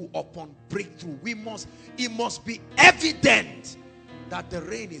 breakthrough upon breakthrough. It must be evident that the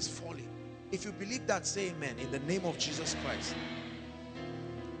rain is falling. If you believe that, say amen in the name of Jesus Christ.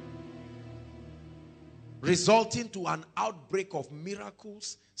 Resulting to an outbreak of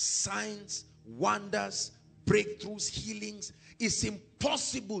miracles, signs, wonders, breakthroughs, healings. It's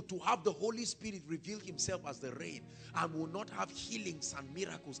impossible to have the Holy Spirit reveal himself as the rain and will not have healings and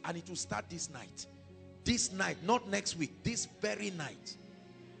miracles. And it will start this night. This night, not next week, this very night.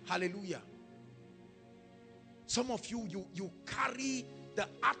 Hallelujah. Some of you, you carry the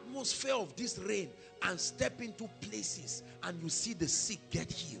atmosphere of this rain and step into places and you see the sick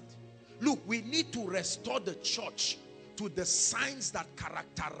get healed. Look, we need to restore the church to the signs that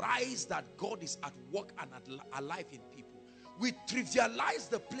characterize that God is at work and alive in people. We trivialize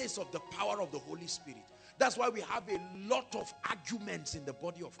the place of the power of the Holy Spirit. That's why we have a lot of arguments in the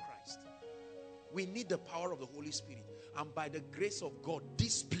body of Christ. We need the power of the Holy Spirit. And by the grace of God,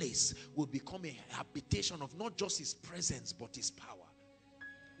 this place will become a habitation of not just his presence, but his power.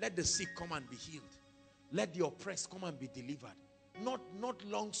 Let the sick come and be healed. Let the oppressed come and be delivered. Not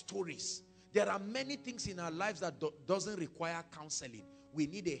long stories. There are many things in our lives that doesn't require counseling. We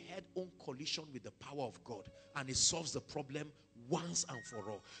need a head-on collision with the power of God, and it solves the problem once and for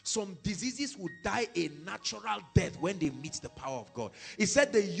all. Some diseases will die a natural death when they meet the power of God. He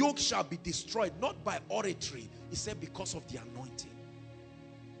said the yoke shall be destroyed, not by oratory. He said because of the anointing.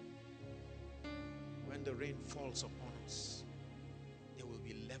 When the rain falls upon us, there will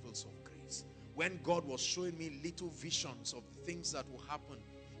be levels of grace. When God was showing me little visions of things that will happen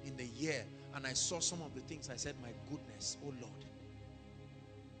in the year, and I saw some of the things, I said, my goodness, oh Lord,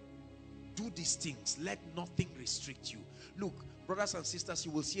 do these things. Let nothing restrict you. Look, brothers and sisters,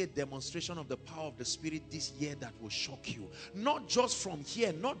 you will see a demonstration of the power of the Spirit this year that will shock you. Not just from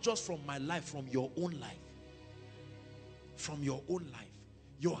here, not just from my life, from your own life. From your own life.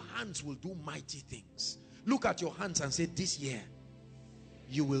 Your hands will do mighty things. Look at your hands and say, this year,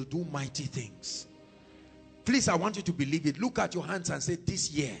 you will do mighty things. Please, I want you to believe it. Look at your hands and say,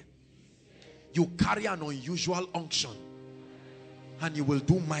 this year, you carry an unusual unction. And you will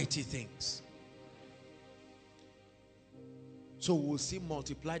do mighty things. So we'll see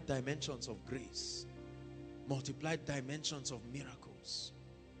multiplied dimensions of grace. Multiplied dimensions of miracles.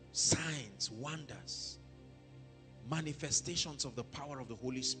 Signs, wonders. Manifestations of the power of the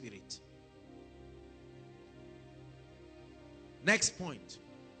Holy Spirit. Next point.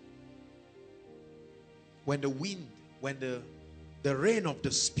 When the wind, when the rain of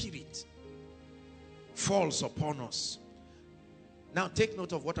the Spirit falls upon us. Now take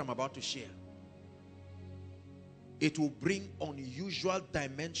note of what I'm about to share. It will bring unusual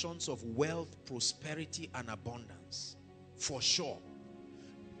dimensions of wealth, prosperity, and abundance. For sure.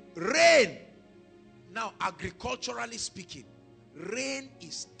 Rain. Now, agriculturally speaking, rain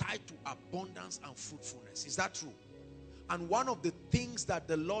is tied to abundance and fruitfulness. Is that true? And one of the things that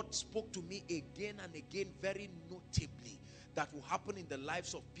the Lord spoke to me again and again, very notably, that will happen in the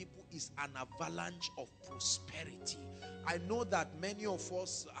lives of people is an avalanche of prosperity. I know that many of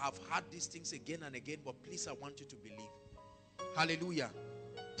us have had these things again and again, but please, I want you to believe. Hallelujah.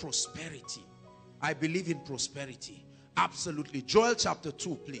 Prosperity. I believe in prosperity. Absolutely. Joel chapter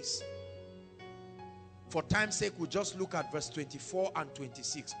 2, please. For time's sake, we'll just look at verse 24 and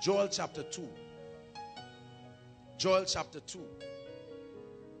 26. Joel chapter 2. Joel chapter 2.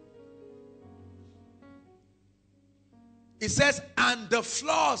 It says, and the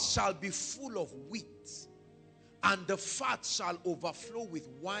floors shall be full of wheat, and the fat shall overflow with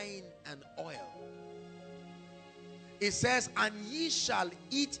wine and oil. It says, and ye shall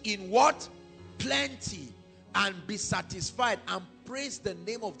eat in what? Plenty, and be satisfied, and praise the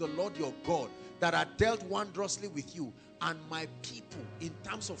name of the Lord your God, that hath dealt wondrously with you. And my people, in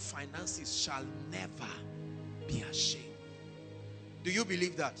terms of finances, shall never be ashamed. Do you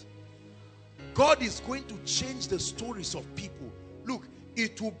believe that? God is going to change the stories of people. Look,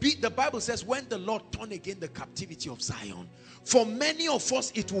 it will be, the Bible says, when the Lord turned again the captivity of Zion, for many of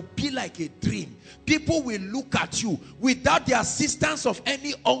us it will be like a dream. People will look at you without the assistance of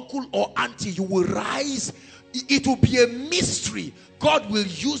any uncle or auntie. You will rise. It will be a mystery. God will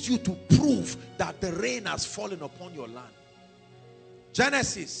use you to prove that the rain has fallen upon your land.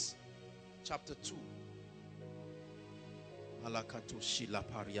 Genesis chapter 2.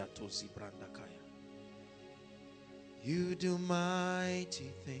 You do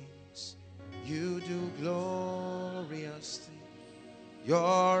mighty things. You do glorious things.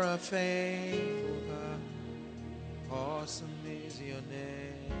 You're a faithful God. Awesome is your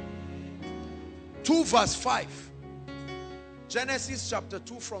name. 2 verse 5. Genesis chapter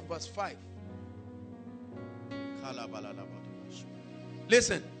 2 from verse 5.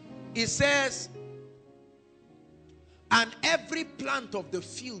 Listen. It says, and every plant of the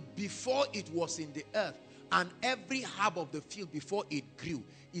field before it was in the earth, and every herb of the field before it grew,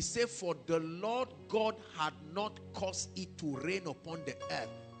 he said, for the Lord God had not caused it to rain upon the earth,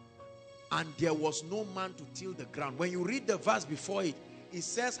 and there was no man to till the ground. When you read the verse before it, it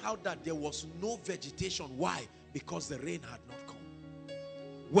says how that there was no vegetation. Why? Because the rain had not come.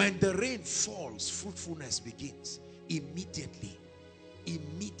 When the rain falls, fruitfulness begins immediately.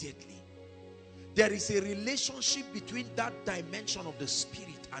 Immediately. There is a relationship between that dimension of the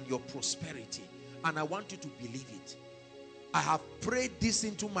spirit and your prosperity. And I want you to believe it. I have prayed this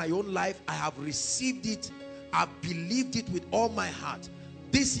into my own life. I have received it. I believed it with all my heart.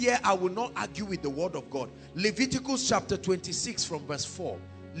 This year I will not argue with the word of God. Leviticus chapter 26 from verse 4.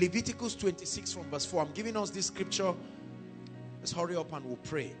 Leviticus 26 from verse 4. I'm giving us this scripture. Let's hurry up and we'll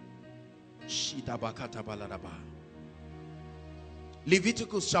pray.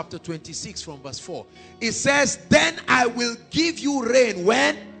 Leviticus chapter 26 from verse 4. It says, then I will give you rain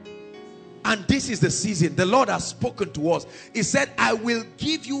when? And this is the season. The Lord has spoken to us. He said, I will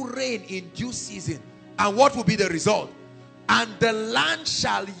give you rain in due season. And what will be the result? And the land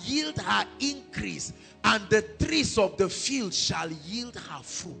shall yield her increase, and the trees of the field shall yield her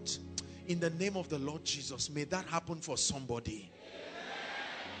fruit. In the name of the Lord Jesus, may that happen for somebody.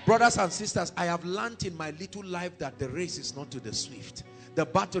 Brothers and sisters, I have learned in my little life that the race is not to the swift. The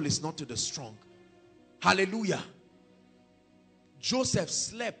battle is not to the strong. Hallelujah. Joseph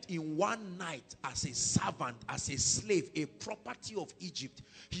slept in one night as a servant, as a slave, a property of Egypt.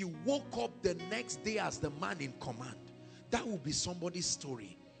 He woke up the next day as the man in command. That will be somebody's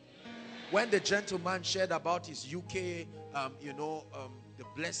story. When the gentleman shared about his UK, the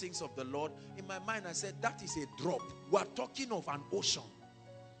blessings of the Lord, in my mind I said, that is a drop. We are talking of an ocean.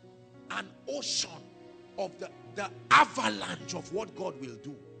 An ocean of the avalanche of what God will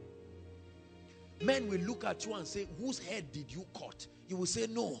do. Men will look at you and say, whose head did you cut? You will say,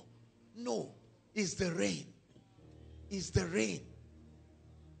 no, it's the rain. It's the rain.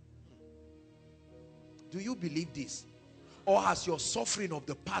 Do you believe this? Or has your suffering of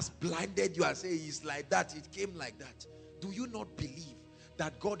the past blinded you and say, it's like that, it came like that? Do you not believe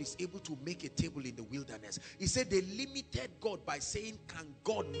that God is able to make a table in the wilderness? He said they limited God by saying, can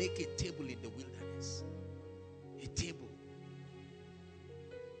God make a table in the wilderness? A table.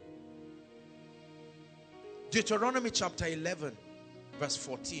 Deuteronomy chapter 11 verse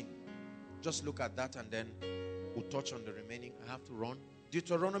 14. Just look at that and then we'll touch on the remaining. I have to run.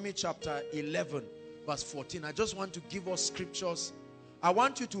 Deuteronomy chapter 11 verse 14. I just want to give us scriptures. I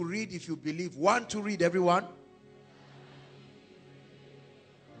want you to read if you believe. One to read, everyone.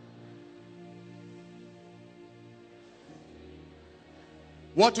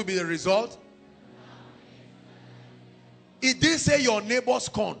 What will be the result? It didn't say your neighbor's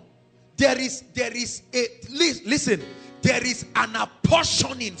corn. There is an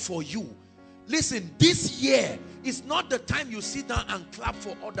apportioning for you. Listen, this year is not the time you sit down and clap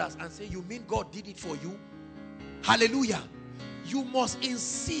for others and say, you mean God did it for you? Hallelujah. You must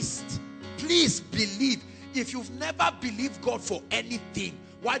insist. Please believe. If you've never believed God for anything,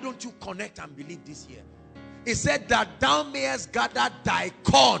 why don't you connect and believe this year? It said that thou mayest gather thy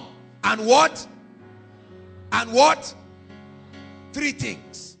corn. And what? And what? Three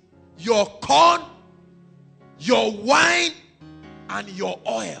things. Your corn, your wine, and your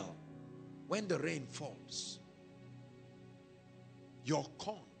oil. When the rain falls, your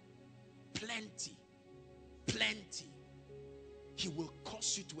corn, plenty, plenty. He will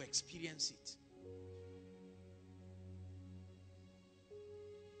cause you to experience it.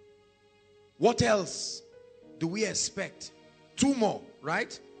 What else do we expect? Two more,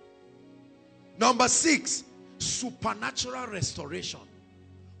 right? Number 6, supernatural restoration.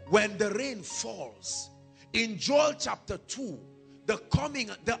 When the rain falls, in Joel chapter 2, the coming,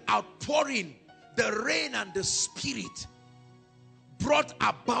 the outpouring, the rain and the spirit brought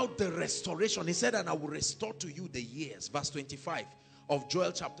about the restoration. He said, and I will restore to you the years. Verse 25 of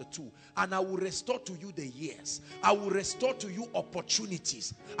Joel chapter 2. And I will restore to you the years. I will restore to you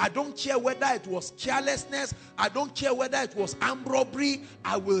opportunities. I don't care whether it was carelessness. I don't care whether it was armed robbery.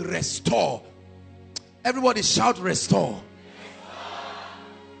 I will restore. Everybody shout, restore.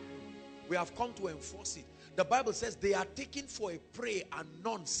 We have come to enforce it. The Bible says they are taken for a prey and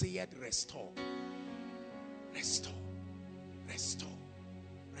none saith restore. Restore. Restore.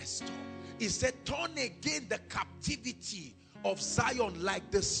 Restore. He said turn again the captivity of Zion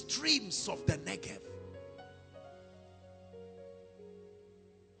like the streams of the Negev.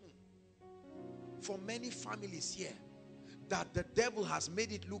 For many families here, that the devil has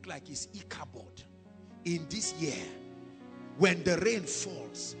made it look like it's Ichabod. In this year, when the rain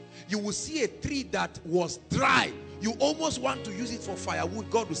falls, you will see a tree that was dry. You almost want to use it for firewood.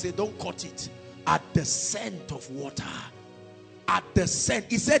 God will say, don't cut it. At the scent of water. At the scent.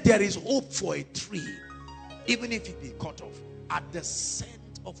 He said there is hope for a tree, even if it be cut off. At the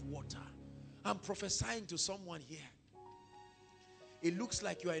scent of water. I'm prophesying to someone here. It looks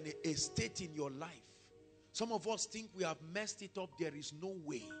like you are in a state in your life. Some of us think we have messed it up. There is no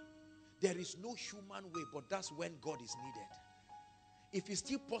way. There is no human way, but that's when God is needed. If it's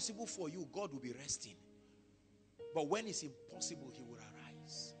still possible for you, God will be resting. But when it's impossible, he will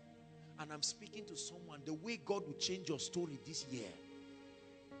arise. And I'm speaking to someone, the way God will change your story this year,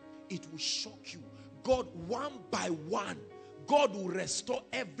 it will shock you. God, one by one, God will restore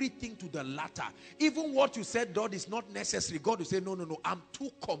everything to the latter. Even what you said, God, is not necessary. God will say, no, no, no, I'm too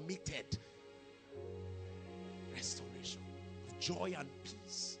committed. Restoration of joy and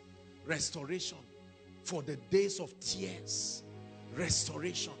peace. Restoration for the days of tears.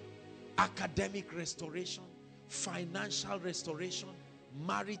 Restoration. Academic restoration. Financial restoration.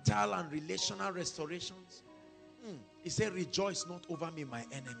 Marital and relational restorations. He said, rejoice not over me, my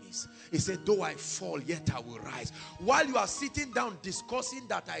enemies. He said, though I fall, yet I will rise. While you are sitting down discussing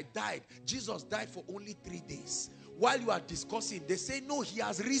that I died, Jesus died for only 3 days. While you are discussing, they say, no, he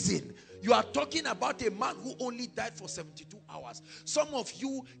has risen. You are talking about a man who only died for 72 hours. Some of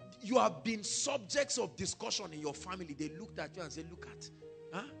you, you have been subjects of discussion in your family. They looked at you and said, look at,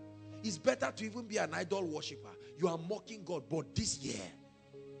 huh? It's better to even be an idol worshiper. You are mocking God, but this year,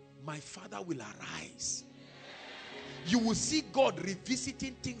 my Father will arise. You will see God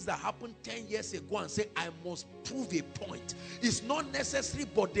revisiting things that happened 10 years ago and say, I must prove a point. It's not necessary,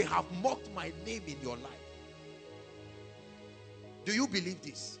 but they have mocked my name in your life. Do you believe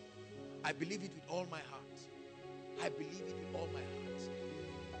this? I believe it with all my heart. I believe it with all my heart.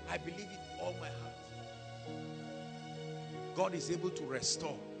 I believe it with all my heart. God is able to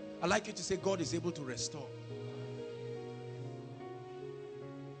restore. I'd like you to say, God is able to restore.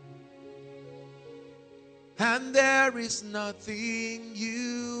 And there is nothing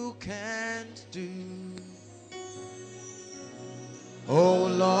you can't do. Oh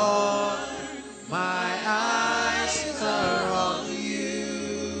Lord, my eyes are on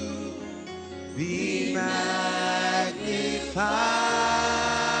you. Be magnified.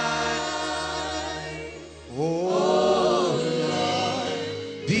 Oh Lord,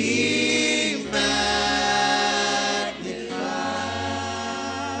 be magnified.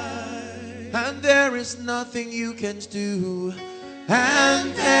 And there is nothing you can't do.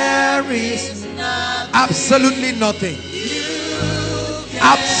 And there is nothing, absolutely nothing.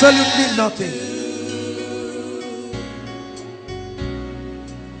 Absolutely nothing.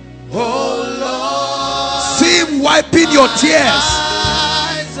 Oh Lord, see him wiping your tears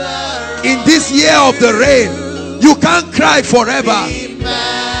in this year of the rain. You can't cry forever.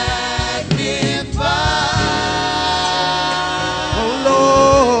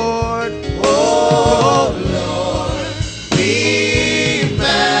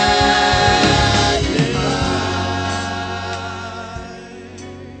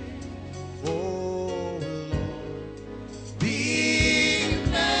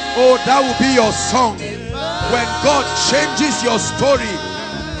 That will be your song when God changes your story.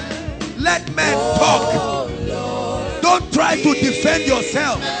 Let men talk. Don't try to defend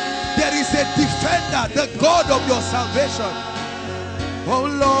yourself. There is a defender, the God of your salvation. Oh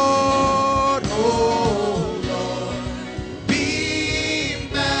Lord, oh Lord, be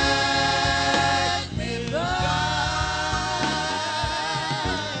magnified.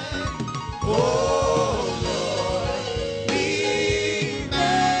 Oh,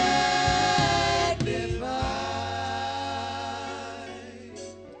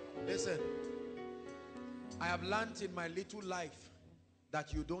 learned in my little life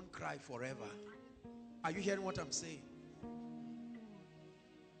that you don't cry forever. Are you hearing what I'm saying?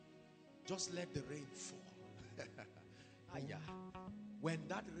 Just let the rain fall. When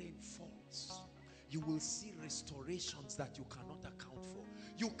that rain falls, you will see restorations that you cannot account for.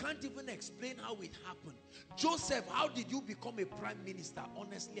 You can't even explain how it happened. Joseph, how did you become a prime minister?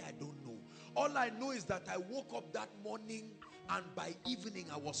 Honestly, I don't know. All I know is that I woke up that morning and by evening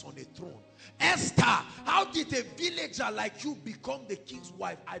I was on a throne. Esther, how did a villager like you become the king's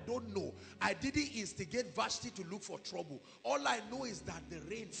wife? I don't know. I didn't instigate Vashti to look for trouble. All I know is that the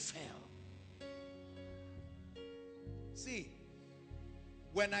rain fell. See,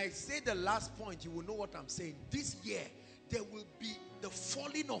 when I say the last point, you will know what I'm saying. This year, there will be the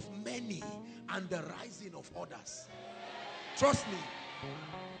falling of many and the rising of others. Trust me.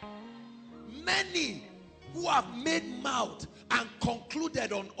 Many who have made mouth and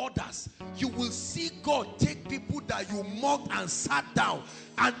concluded on others, you will see God take people that you mocked and sat down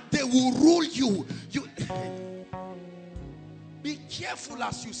and they will rule you. Be careful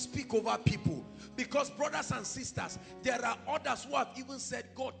as you speak over people, because brothers and sisters, there are others who have even said,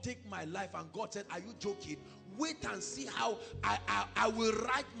 God, take my life, and God said, are you joking? Wait and see how I will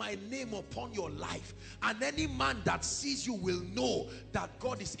write my name upon your life, and any man that sees you will know that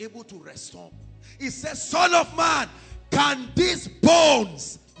God is able to restore. He says, Son of man, can these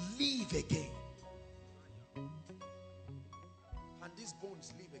bones live again? Can these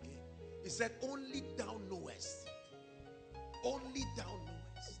again. He said, only thou knowest. Only thou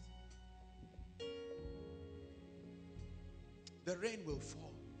knowest. The rain will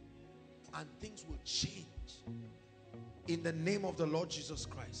fall and things will change in the name of the Lord Jesus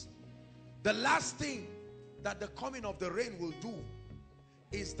Christ. The last thing that the coming of the rain will do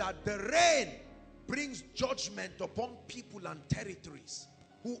is that the rain brings judgment upon people and territories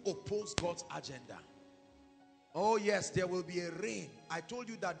who oppose God's agenda. Oh yes, there will be a rain. I told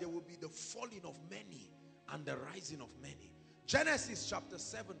you that there will be the falling of many and the rising of many. Genesis chapter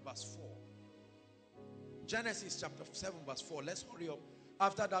 7 verse 4. Genesis chapter 7 verse 4. Let's hurry up.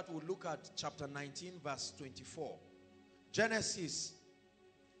 After that we'll look at chapter 19 verse 24. Genesis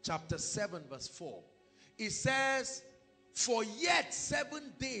chapter 7 verse 4. It says, for yet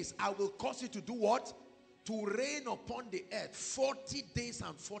 7 days I will cause you to do what? To rain upon the earth 40 days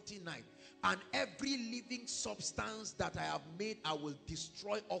and 40 nights. And every living substance that I have made, I will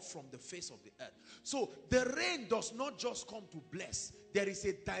destroy off from the face of the earth. So the rain does not just come to bless. There is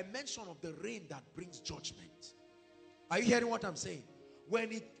a dimension of the rain that brings judgment. Are you hearing what I'm saying?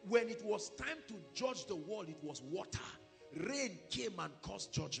 When it was time to judge the world, it was water. Rain came and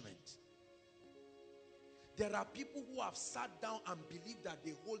caused judgment. There are people who have sat down and believe that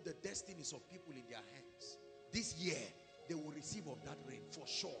they hold the destinies of people in their hands. This year, they will receive of that rain for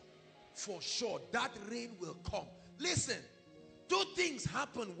sure. For sure, that rain will come. Listen, two things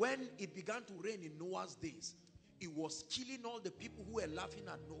happened when it began to rain in Noah's days. It was killing all the people who were laughing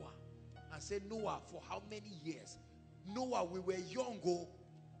at Noah and said, Noah, for how many years? Noah, we were young, oh.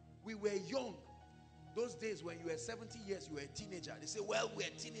 We were young. Those days when you were 70 years, you were a teenager. They say, well, we're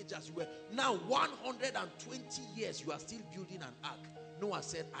teenagers. You were now 120 years, you are still building an ark. Noah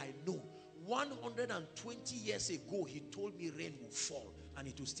said, I know. 120 years ago, he told me rain will fall and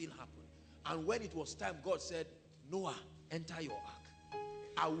it will still happen. And when it was time, God said, Noah, enter your ark.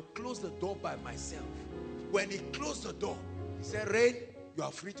 I will close the door by myself. When he closed the door, he said, rain, you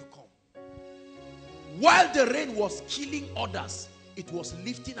are free to come. While the rain was killing others, it was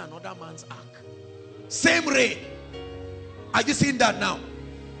lifting another man's ark. Same rain. Are you seeing that now?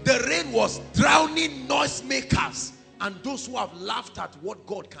 The rain was drowning noisemakers and those who have laughed at what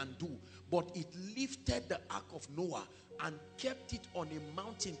God can do. But it lifted the ark of Noah and kept it on a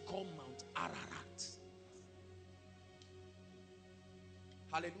mountain called Mount Ararat.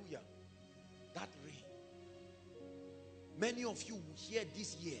 Hallelujah. That rain. Many of you will hear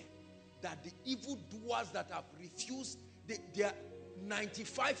this year that the evildoers that have refused, they are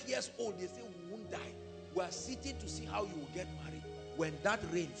 95 years old, they say we won't die. We are sitting to see how you will get married when that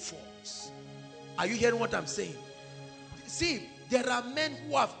rain falls. Are you hearing what I'm saying? See, there are men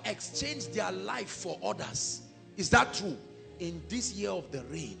who have exchanged their life for others. Is that true? In this year of the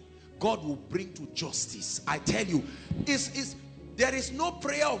rain, God will bring to justice. I tell you, there is no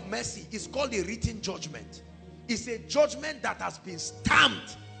prayer of mercy. It's called a written judgment. It's a judgment that has been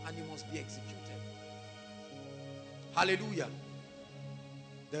stamped and it must be executed. Hallelujah.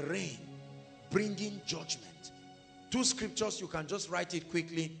 The rain bringing judgment. Two scriptures, you can just write it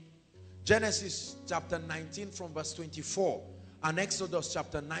quickly. Genesis chapter 19 from verse 24 and Exodus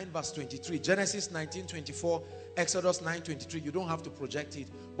chapter 9 verse 23. Genesis 19:24, Exodus 9:23. You don't have to project it.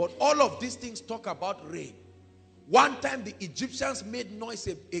 But all of these things talk about rain. One time the Egyptians made noise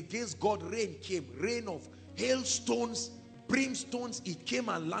against God. Rain came. Rain of hailstones, brimstones. It came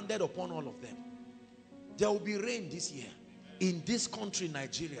and landed upon all of them. There will be rain this year. In this country,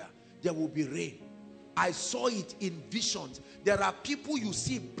 Nigeria, there will be rain. I saw it in visions. There are people you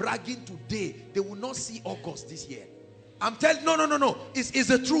see bragging today. They will not see August this year. I'm telling, no. It's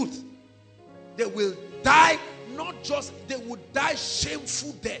the truth. They will die, not just, they will die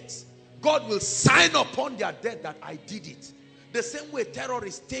shameful deaths. God will sign upon their death that I did it. The same way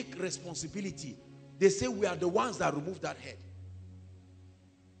terrorists take responsibility. They say we are the ones that removed that head.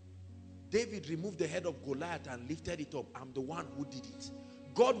 David removed the head of Goliath and lifted it up. I'm the one who did it.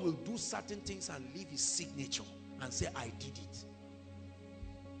 God will do certain things and leave his signature and say, I did it.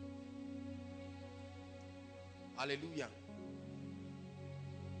 Hallelujah.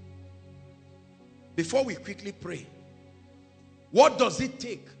 Before we quickly pray, what does it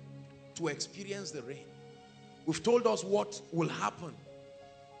take to experience the rain? We've told us what will happen,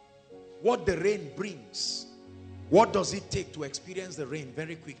 what the rain brings. What does it take to experience the rain?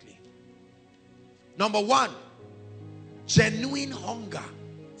 Very quickly. Number one, genuine hunger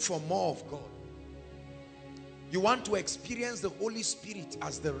for more of God. You want to experience the Holy Spirit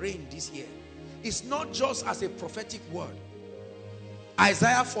as the rain this year. It's not just as a prophetic word.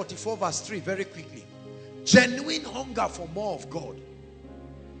 Isaiah 44 verse 3, very quickly. Genuine hunger for more of God.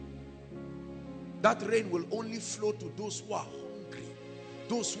 That rain will only flow to those who are hungry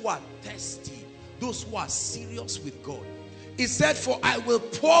those who are thirsty, those who are serious with God. He said, for I will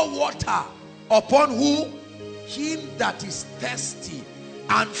pour water upon who? Him that is thirsty,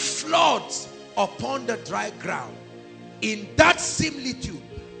 and floods upon the dry ground. In that similitude,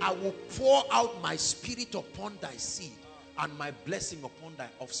 I will pour out my spirit upon thy seed and my blessing upon thy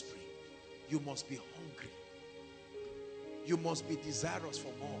offspring. You must be hungry. You must be desirous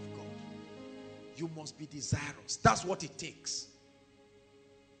for more of God. You must be desirous. That's what it takes.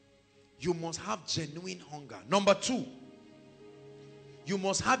 You must have genuine hunger. Number two, you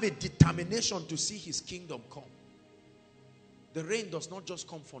must have a determination to see his kingdom come. The rain does not just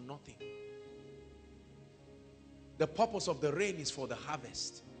come for nothing. The purpose of the rain is for the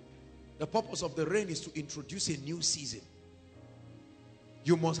harvest. The purpose of the rain is to introduce a new season.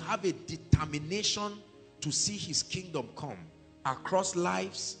 You must have a determination to see his kingdom come across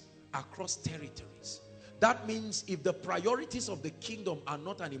lives, across territories. That means if the priorities of the kingdom are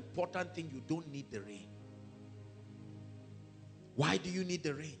not an important thing, you don't need the rain. Why do you need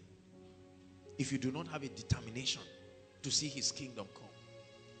the rain? If you do not have a determination to see his kingdom come.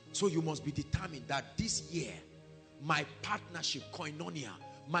 So you must be determined that this year, my partnership, koinonia,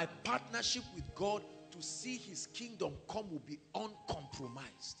 my partnership with God to see his kingdom come will be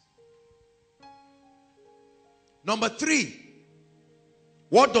uncompromised. Number three,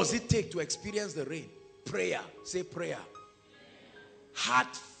 what does it take to experience the rain? Prayer. Say prayer.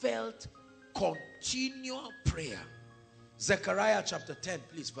 Heartfelt, continual prayer. Zechariah chapter 10,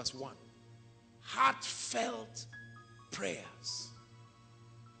 please, verse 1. Heartfelt prayers.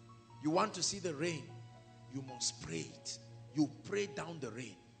 You want to see the rain, you must pray it. You pray down the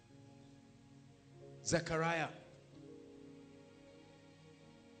rain. Zechariah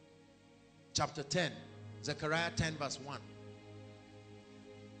chapter 10. Zechariah 10 verse 1.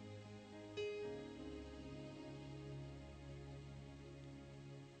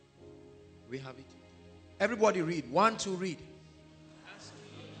 We have it. Everybody read. 1, 2, read.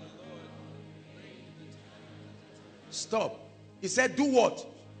 Stop. He said, do what?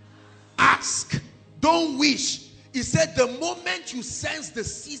 Ask. Don't wish. He said, the moment you sense the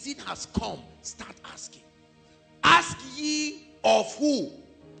season has come, start asking. Ask ye of who?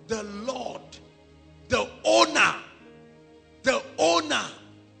 The Lord. The owner. The owner.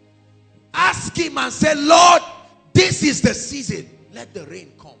 Ask him and say, Lord, this is the season. Let the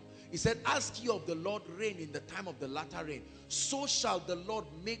rain come. He said, ask ye of the Lord rain in the time of the latter rain. So shall the Lord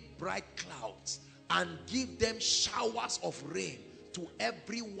make bright clouds and give them showers of rain to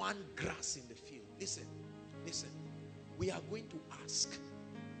every one grass in the field. Listen, listen. We are going to ask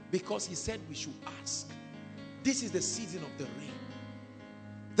because he said we should ask. This is the season of the rain.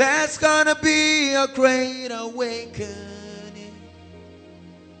 There's gonna be a great awakening.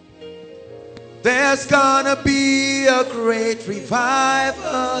 There's gonna be a great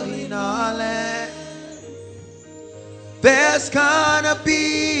revival in our land. There's gonna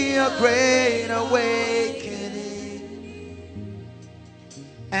be a great awakening.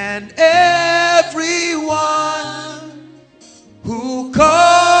 And everyone who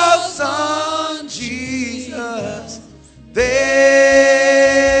calls on Jesus,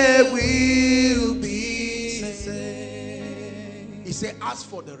 they will be saved. He said, ask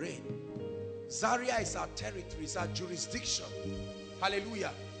for the rain. Zaria is our territory, it's our jurisdiction.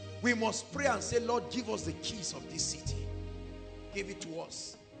 Hallelujah. We must pray and say, Lord, give us the keys of this city. Give it to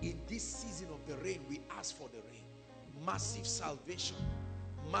us. In this season of the rain, we ask for the rain. Massive salvation,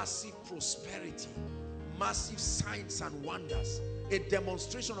 massive prosperity, massive signs and wonders. A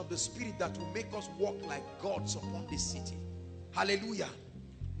demonstration of the Spirit that will make us walk like gods upon this city. Hallelujah.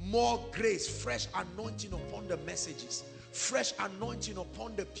 More grace, fresh anointing upon the messages, fresh anointing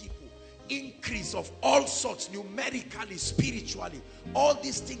upon the people. Increase of all sorts, numerically, spiritually. All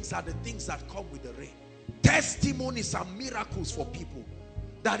these things are the things that come with the rain. Testimonies and miracles for people.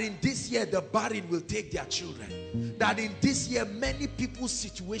 That in this year the barren will take their children. That in this year many people's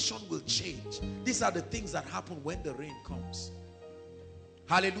situation will change. These are the things that happen when the rain comes.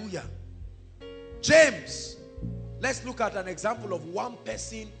 Hallelujah. James. Let's look at an example of one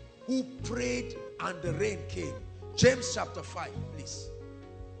person who prayed and the rain came. James chapter 5, please.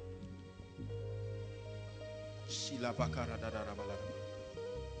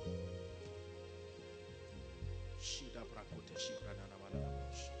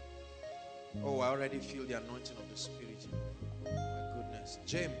 Oh, I already feel the anointing of the Spirit. My goodness.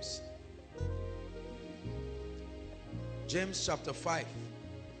 James. James chapter 5.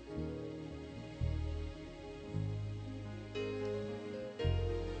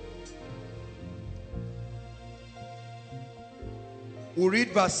 We'll read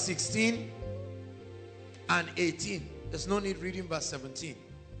verse 16 and 18. There's no need reading verse 17.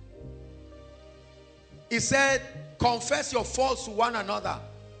 He said, confess your faults to one another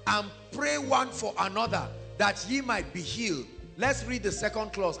and pray one for another that ye might be healed. Let's read the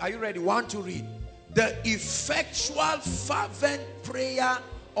second clause. Are you ready? 1, 2, read. The effectual fervent prayer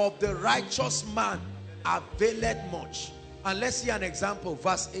of the righteous man availeth much. And let's see an example.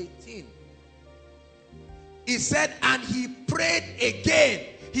 Verse 18. He said, and he prayed again.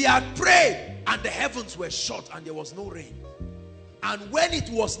 He had prayed and the heavens were shut and there was no rain. And when it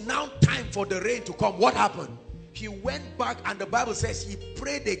was now time for the rain to come, what happened? He went back and the Bible says he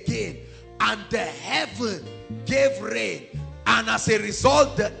prayed again and the heaven gave rain. And as a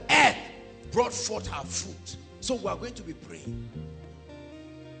result, the earth brought forth her fruit. So we are going to be praying.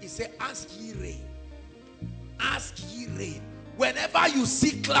 He said, ask ye rain. Ask ye rain. Whenever you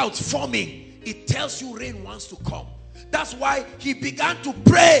see clouds forming, it tells you rain wants to come. That's why he began to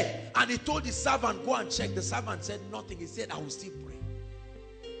pray. And he told his servant, go and check. The servant said nothing. He said, I will still pray.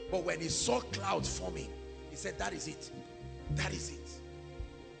 But when he saw clouds forming, he said, that is it. That is it.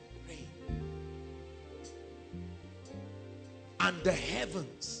 Rain. And the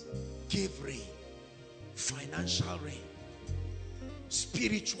heavens gave rain. Financial rain.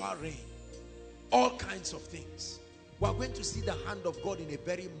 Spiritual rain. All kinds of things. We are going to see the hand of God in a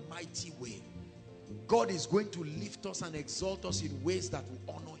very mighty way. God is going to lift us and exalt us in ways that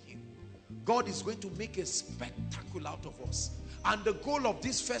will honor him. God is going to make a spectacle out of us. And the goal of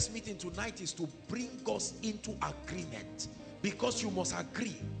this first meeting tonight is to bring us into agreement. Because you must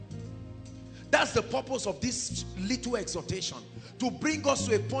agree. That's the purpose of this little exhortation. To bring us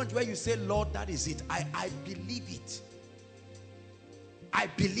to a point where you say, Lord, that is it. I believe it. I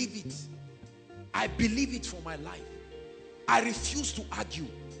believe it. I believe it for my life. I refuse to argue.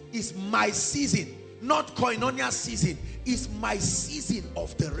 It's my season, not koinonia season. It's my season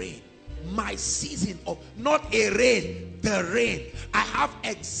of the rain. My season of, not a rain, the rain. I have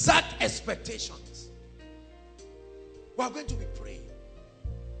exact expectations. We are going to be praying.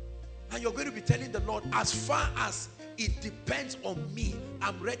 And you're going to be telling the Lord, as far as it depends on me,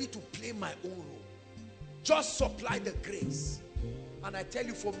 I'm ready to play my own role. Just supply the grace. And I tell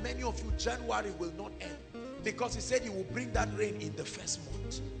you, for many of you, January will not end. Because he said he will bring that rain in the first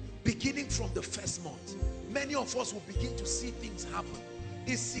month. Beginning from the first month. Many of us will begin to see things happen.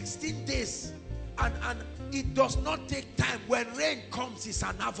 It's 16 days. And it does not take time. When rain comes, it's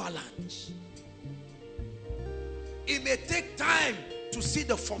an avalanche. It may take time to see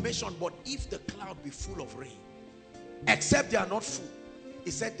the formation. But if the cloud be full of rain, except they are not full,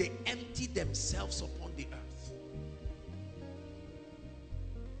 he said they empty themselves upon the earth.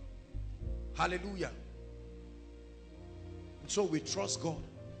 Hallelujah. So we trust God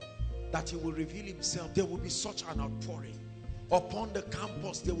that he will reveal himself. There will be such an outpouring. Upon the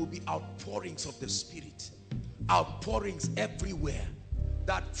campus, there will be outpourings of the Spirit. Outpourings everywhere.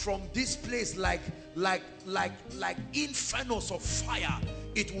 That from this place, like infernos of fire,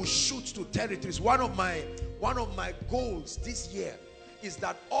 it will shoot to territories. One of my goals this year is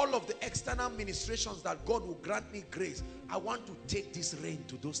that all of the external ministrations that God will grant me grace, I want to take this rain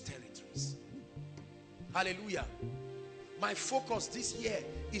to those territories. Hallelujah. My focus this year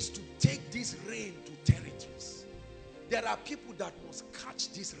is to take this rain to territories. There are people that must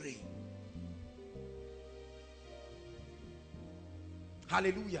catch this rain.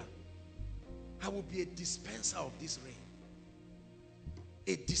 Hallelujah. I will be a dispenser of this rain.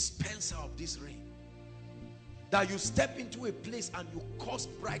 A dispenser of this rain. That you step into a place and you cause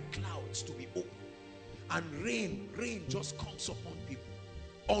bright clouds to be open. And rain just comes upon people.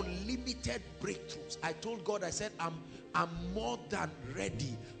 Unlimited breakthroughs. I told God, I said, I'm more than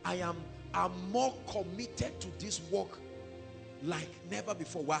ready. I'm more committed to this work like never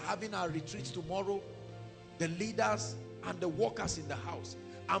before. We're having our retreats tomorrow. The leaders and the workers in the house.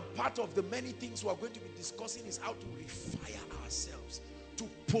 And part of the many things we're going to be discussing is how to refire ourselves. To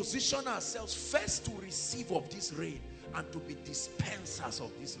position ourselves first to receive of this rain and to be dispensers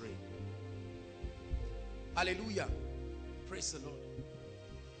of this rain. Hallelujah. Praise the Lord.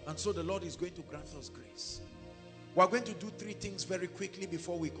 And so the Lord is going to grant us grace. We're going to do 3 things very quickly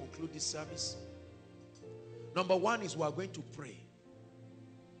before we conclude this service. Number 1 is we are going to pray.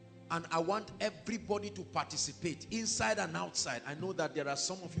 And I want everybody to participate, inside and outside. I know that there are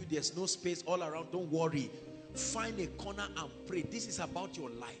some of you, there's no space all around. Don't worry. Find a corner and pray. This is about your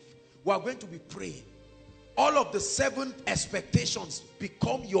life. We are going to be praying. All of the 7 expectations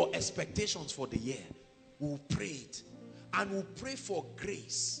become your expectations for the year. We'll pray it. And we'll pray for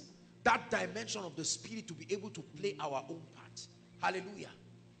grace. That dimension of the Spirit to be able to play our own part. Hallelujah.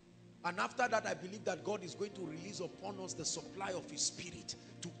 And after that, I believe that God is going to release upon us the supply of His Spirit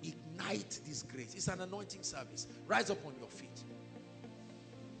to ignite this grace. It's an anointing service. Rise up on your feet.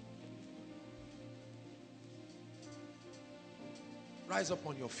 Rise up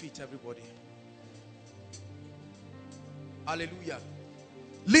on your feet, everybody. Hallelujah.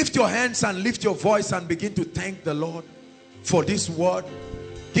 Lift your hands and lift your voice and begin to thank the Lord for this word.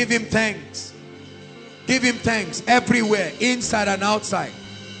 Give Him thanks. Give Him thanks everywhere, inside and outside.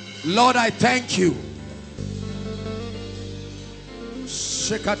 Lord, I thank you.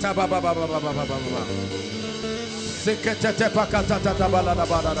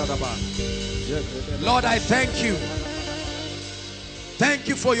 Lord, I thank you. Thank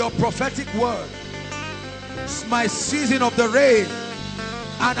you for your prophetic word. It's my season of the rain,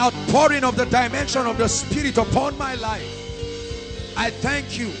 an outpouring of the dimension of the Spirit upon my life. I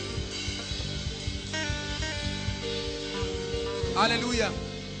thank you. Hallelujah.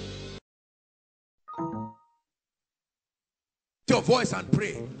 Your voice and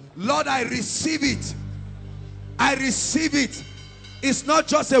pray. Lord, I receive it. I receive it. It's not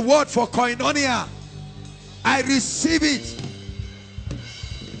just a word for koinonia. I receive it.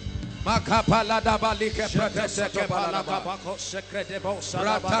 Lord,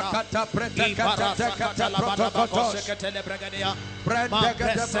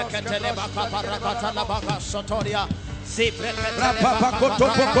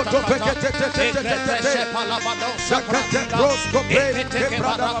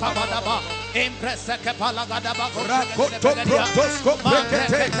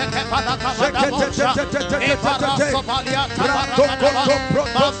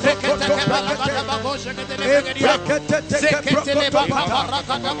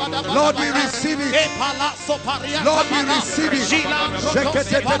 we receive it. Lord, we receive it.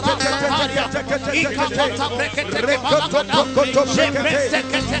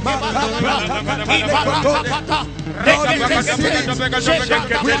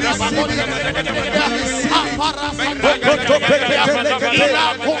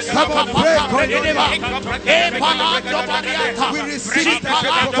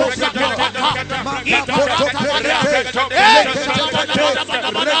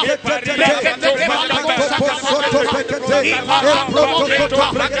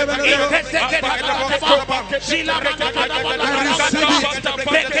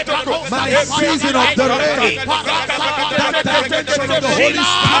 My season of the rain, that dimension of the Holy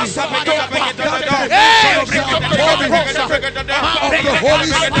Spirit, that dimension of the outpouring of the Holy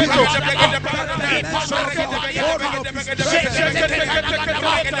Spirit,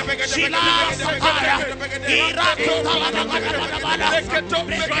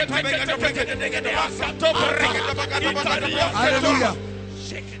 Hallelujah.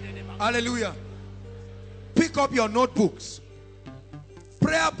 Hallelujah. Pick up your notebooks.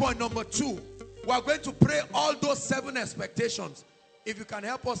 Prayer point number 2. We are going to pray all those 7 expectations. If you can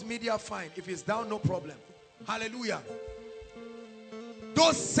help us, media, fine. If it's down, no problem. Hallelujah.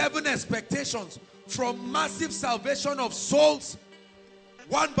 Those 7 expectations, from massive salvation of souls,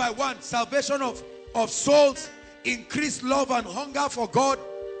 one by one, salvation of souls, increased love and hunger for God,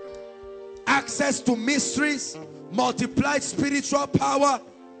 access to mysteries, multiplied spiritual power,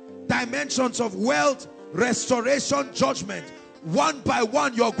 dimensions of wealth, restoration, judgment. One by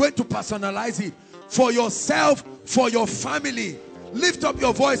one, you're going to personalize it for yourself, for your family. Lift up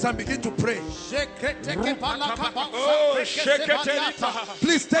your voice and begin to pray.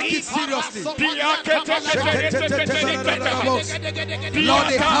 Please take it seriously. Lord,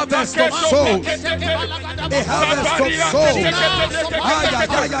 a harvest of souls. A harvest of souls.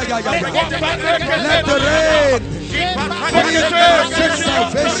 Let the rain bring massive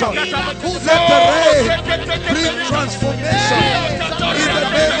salvation. Let the rain bring transformation in the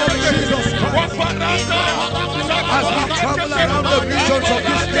name of Jesus Christ. As we travel around the regions of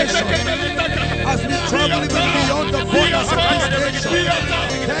this nation, as we travel even beyond the borders of this nation,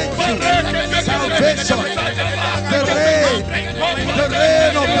 thank you. Salvation, the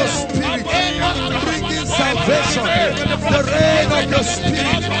rain of your Spirit, bringing salvation, the rain of your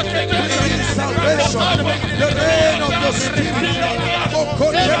Spirit, bringing salvation, the rain of your Spirit.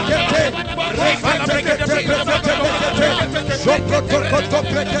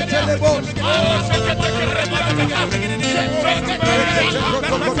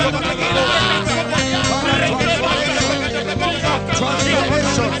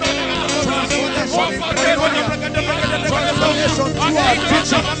 Transformation through our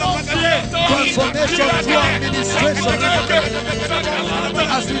teaching, transformation through our administration.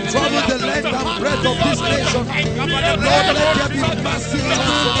 As we travel the length and breadth of this nation, Lord, let there be massive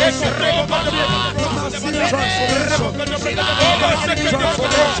transformation. Massive transformation. Massive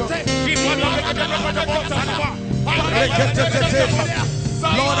transformation.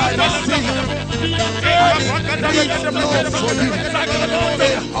 Lord, I receive an increased love for you,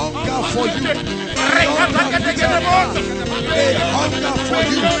 a hunger for you, a hunger for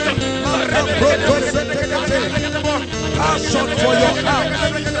you, passion for your house,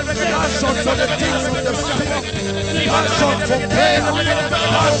 passion for the things of the Spirit, passion for prayer,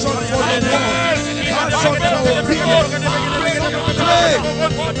 passion for the word, passion for obedience. Pray.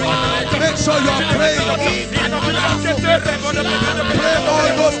 Make sure you are praying. Pray all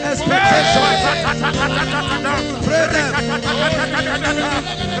those expectations. Pray them.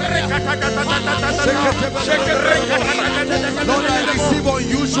 Lord, I receive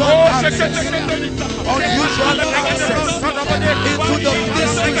unusual access. Unusual access into the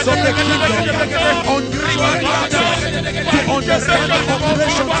mysteries of the kingdom. Unusual access to understand the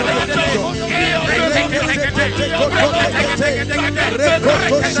operations of the kingdom.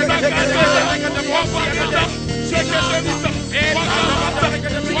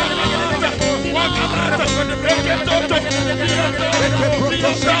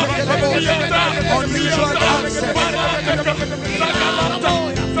 Unusual access.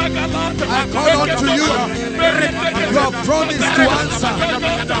 I call on to you. You have promised to answer.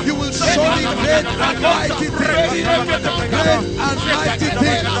 You will show me great and mighty things. Great and mighty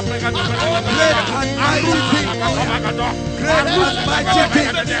things. Great and mighty things. Great and mighty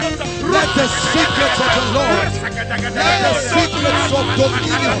things. Let the secrets of the Lord, let the secrets of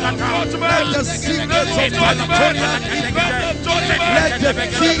dominion, let the secrets of Babylonian influence, let the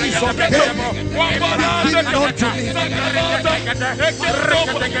keys of David be given unto me.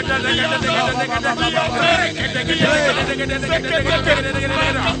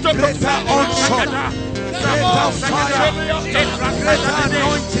 Greater unction, greater fire, greater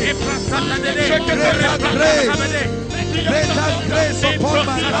anointing, greater grace upon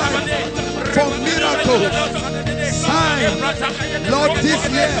my life for miracles, signs. Lord, this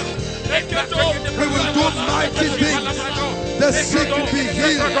year we will do mighty things. The sick will be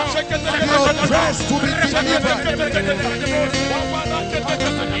healed, the oppressed will be delivered.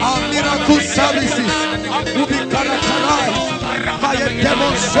 Our miracle services will be characterized by a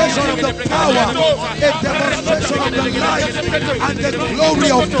demonstration of the power, a demonstration of the light and the glory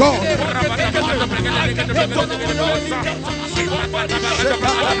of God.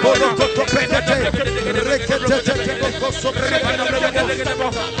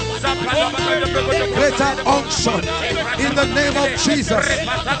 Greater unction in the name of Jesus.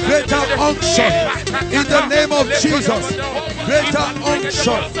 Greater unction in the name of Jesus. Greater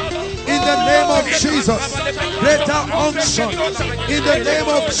unction in the name of Jesus. Greater unction in the name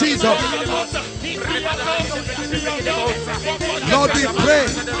of Jesus. Lord, we pray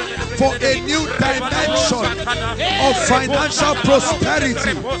for a new dimension of financial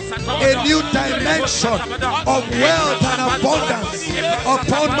prosperity, a new dimension of wealth and abundance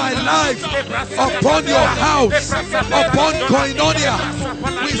upon my life, upon your house, upon Koinonia.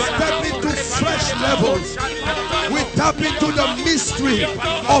 We step into fresh levels. We tap into the mystery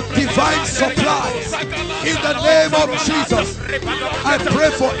of divine supplies. In the name of Jesus, I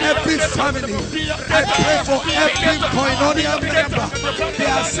pray for every family. I pray for every Koinonia member. They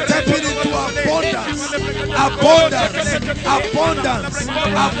are stepping into abundance, abundance, abundance,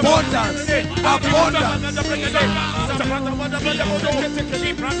 abundance, abundance.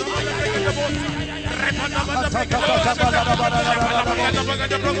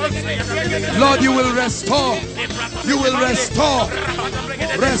 Lord, you will restore. You will restore.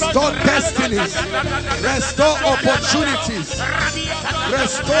 Restore destinies. Restore opportunities.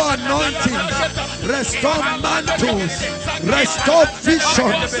 Restore anointings. Restore mantles. Restore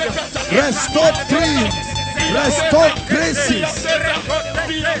visions. Restore dreams. Restore graces.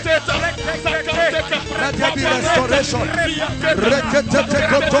 Let there be restoration.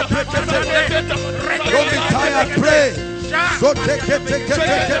 Don't be tired, pray.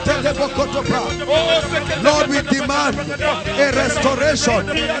 Lord, we demand a restoration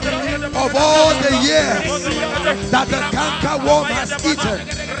of all the years that the canker worm has eaten,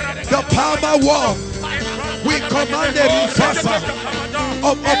 the palmer worm. We command a reversal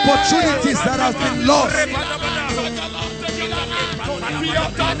of opportunities that have been lost.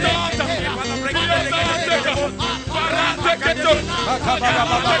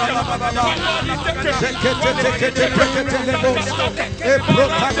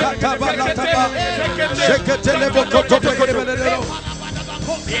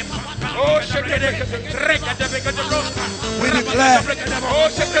 We declare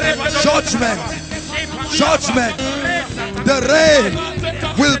judgment. Judgment. The rain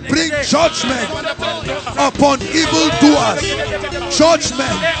will bring judgment upon evildoers.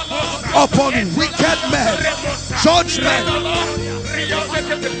 Judgment upon wicked men. Judgment.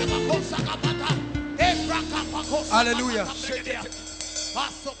 Hallelujah.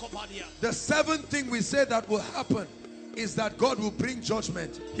 The seventh thing we say that will happen is that God will bring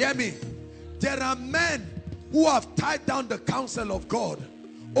judgment. Hear me. There are men who have tied down the counsel of God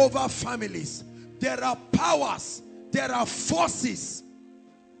over families. There are powers, there are forces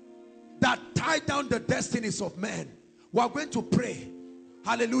that tie down the destinies of men. We are going to pray.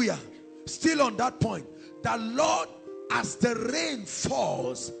 Hallelujah. Still on that point, that Lord, as the rain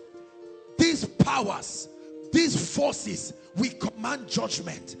falls, these powers, these forces, we command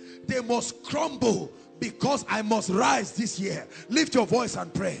judgment. They must crumble because I must rise this year. Lift your voice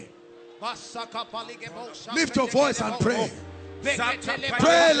and pray. Lift your voice and pray.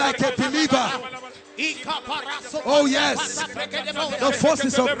 Pray like a believer. Oh yes, the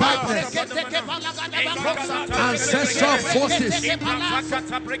forces of darkness, ancestral forces,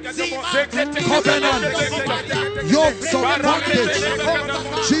 covenant, yokes of bondage.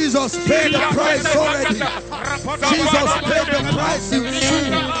 Jesus paid the price already. Jesus paid the price in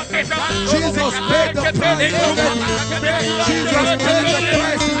full. Jesus paid the price already. Jesus paid the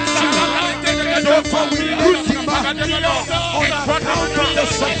price in full. Therefore we lift him up on account of the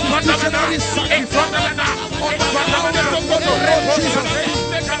substitutionary sacrifice, on account of the Lord Jesus.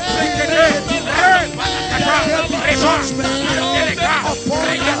 We make a demand that there be judgment upon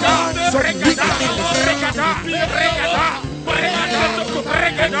the hands of wickedness.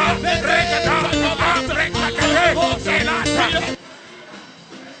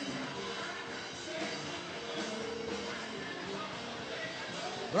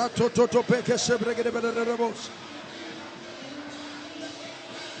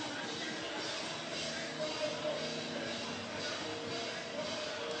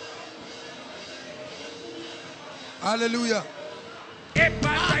 Hallelujah.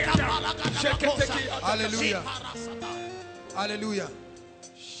 Hallelujah. Hallelujah.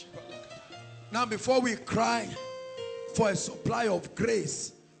 Now before we cry for a supply of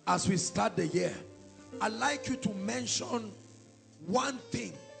grace as we start the year, I'd like you to mention one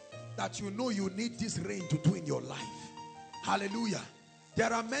thing that you know you need this rain to do in your life. Hallelujah.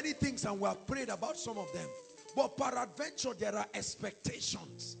 There are many things and we have prayed about some of them, but peradventure there are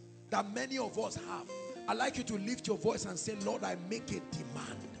expectations that many of us have. I'd like you to lift your voice and say, Lord, I make a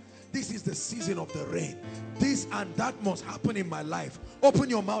demand. This is the season of the rain. This and that must happen in my life. Open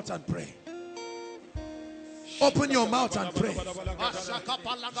your mouth and pray. Open your mouth and pray.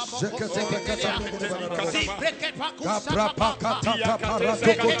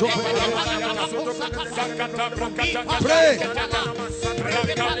 Pray.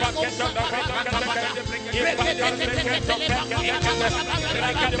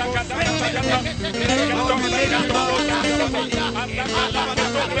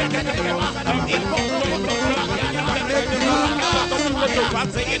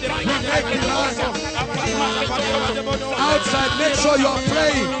 Outside, make sure you are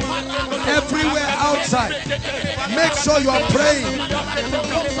praying. Everywhere outside, make sure you are praying.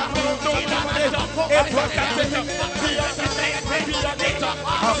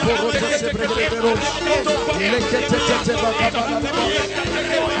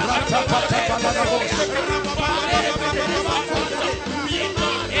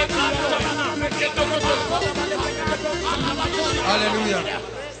 Hallelujah.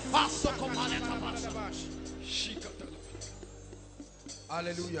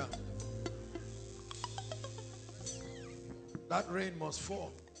 Hallelujah. That rain must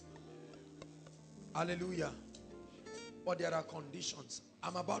fall. Hallelujah. But there are conditions.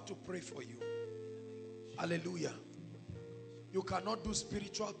 I'm about to pray for you. Hallelujah. You cannot do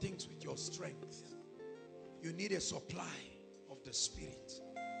spiritual things with your strength. You need a supply of the Spirit.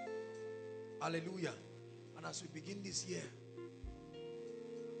 Hallelujah. And as we begin this year,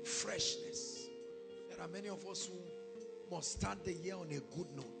 freshness. There are many of us who must start the year on a good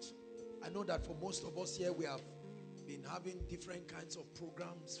note. I know that for most of us here, we have been having different kinds of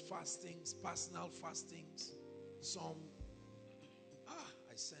programs, fastings, personal fastings. Some,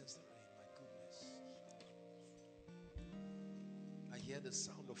 I sense the rain, my goodness. I hear the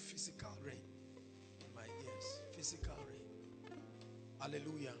sound of physical rain in my ears. Physical rain.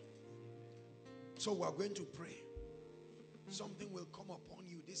 Hallelujah. So we are going to pray. Something will come upon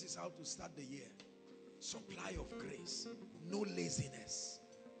you. This is how to start the year. Supply of grace. No laziness.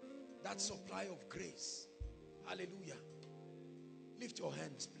 That supply of grace. Hallelujah. Lift your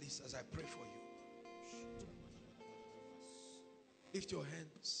hands, please, as I pray for you. Lift your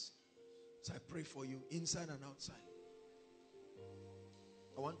hands as I pray for you, inside and outside.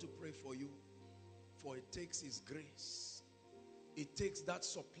 I want to pray for you, for it takes His grace It takes that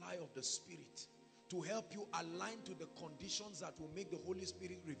supply of the Spirit to help you align to the conditions that will make the Holy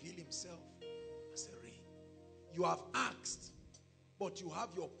Spirit reveal himself as a rain. You have asked, but you have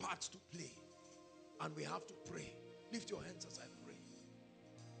your part to play. And we have to pray. Lift your hands as I pray.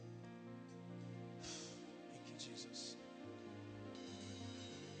 Thank you, Jesus.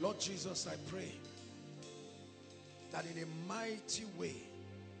 Lord Jesus, I pray that in a mighty way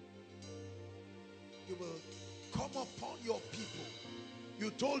you will come upon your people. You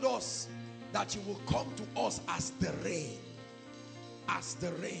told us that you will come to us as the rain. As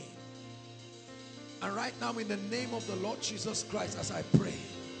the rain. And right now in the name of the Lord Jesus Christ, as I pray,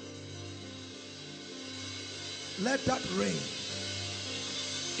 let that rain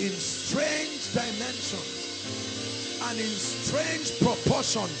in strange dimensions and in strange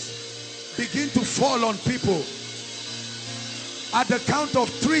proportions begin to fall on people. At the count of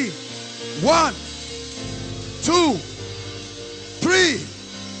 3, 1, 2, 3.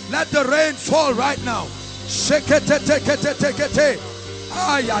 Let the rain fall right now.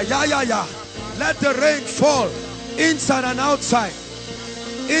 Let the rain fall inside and outside.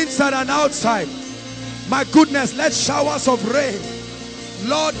 Inside and outside. My goodness, let showers of rain.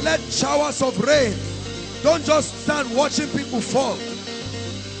 Lord, let showers of rain. Don't just stand watching people fall.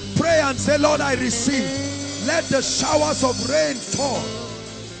 Pray and say, Lord, I receive. Let the showers of rain fall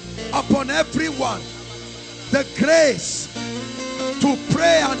upon everyone. The grace to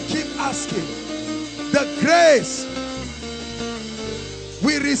pray and keep asking. The grace.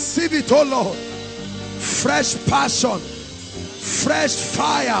 We receive it, oh Lord. Fresh passion. Fresh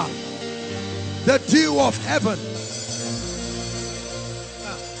fire. The dew of heaven.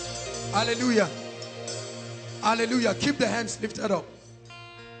 Hallelujah. Hallelujah. Keep the hands lifted up.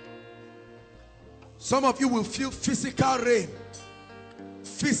 Some of you will feel physical rain.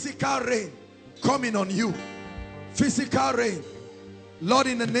 Physical rain coming on you. Physical rain. Lord,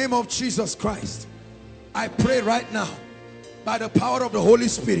 in the name of Jesus Christ, I pray right now by the power of the Holy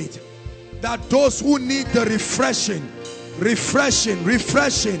Spirit that those who need the refreshing, the refreshing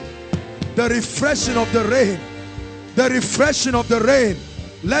of the rain, the refreshing of the rain,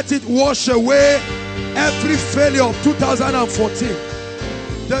 let it wash away every failure of 2014.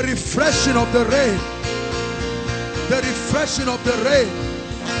 The refreshing of the rain, the refreshing of the rain,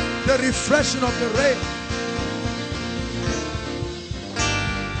 the refreshing of the rain.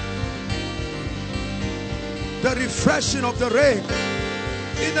 The refreshing of the rain.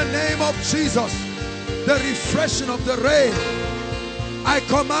 In the name of Jesus, the refreshing of the rain. I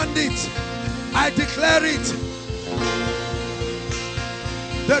command it. I declare it.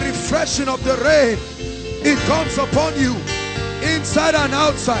 The refreshing of the rain. It comes upon you, inside and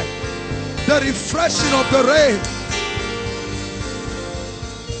outside. The refreshing of the rain.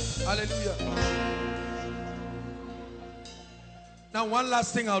 Hallelujah. Now one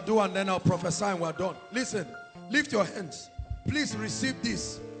last thing I'll do and then I'll prophesy and we're done. Listen, lift your hands. Please receive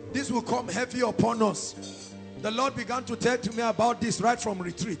this. This will come heavy upon us. The Lord began to tell to me about this right from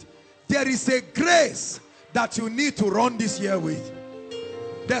retreat. There is a grace that you need to run this year with.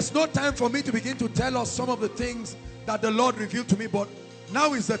 There's no time for me to begin to tell us some of the things that the Lord revealed to me, but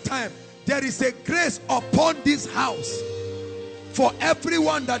now is the time. There is a grace upon this house for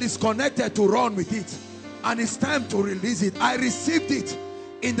everyone that is connected to run with it. And it's time to release it. I received it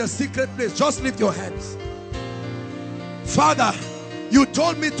in the secret place. Just lift your hands. Father, you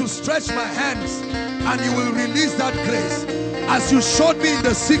told me to stretch my hands and you will release that grace. As you showed me in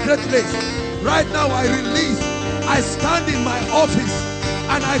the secret place, right now I release. I stand in my office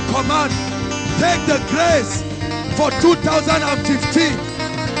and I command, take the grace for 2015.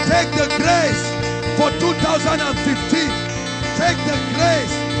 Take the grace for 2015. Take the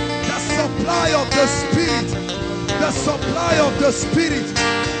grace, the supply of the Spirit. The supply of the Spirit.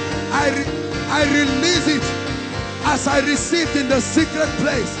 I release it. As I received in the secret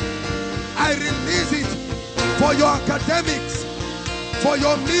place, I release it for your academics, for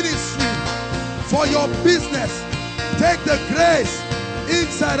your ministry, for your business. Take the grace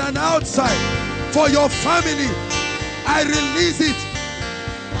inside and outside for your family. I release it.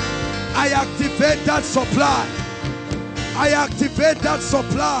 I activate that supply. I activate that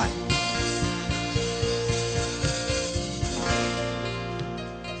supply.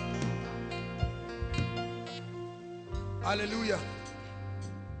 Hallelujah.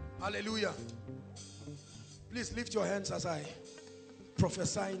 Hallelujah. Please lift your hands as I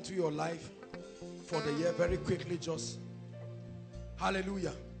prophesy into your life for the year very quickly. Just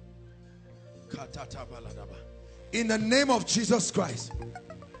hallelujah. In the name of Jesus Christ,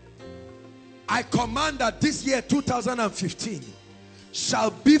 I command that this year 2015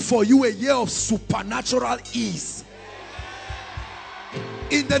 shall be for you a year of supernatural ease.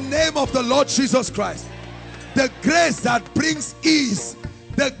 In the name of the Lord Jesus Christ. The grace that brings ease.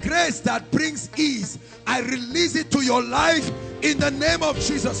 The grace that brings ease. I release it to your life in the name of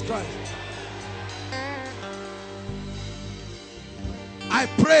Jesus Christ. I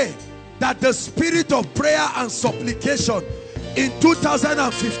pray that the spirit of prayer and supplication in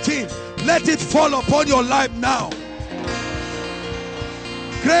 2015, let it fall upon your life now.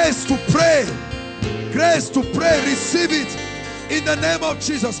 Grace to pray. Grace to pray. Receive it in the name of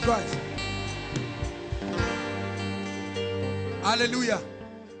Jesus Christ. Hallelujah.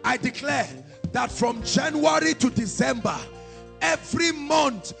 I declare that from January to December, every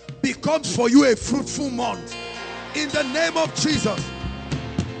month becomes for you a fruitful month. In the name of Jesus.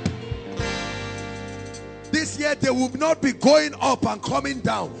 This year they will not be going up and coming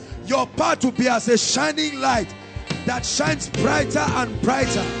down. Your path will be as a shining light that shines brighter and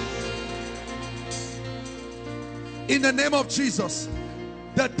brighter. In the name of Jesus,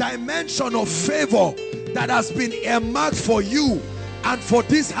 the dimension of favor that has been earmarked for you and for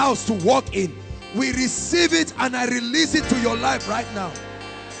this house to walk in, we receive it and I release it to your life right now.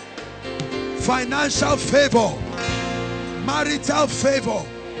 Financial favor, marital favor.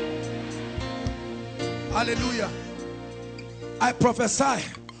 Hallelujah. I prophesy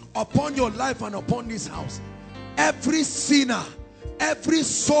upon your life and upon this house, every sinner, every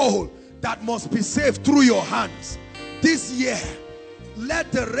soul that must be saved through your hands this year,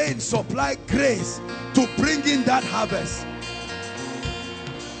 let the rain supply grace to bring in that harvest.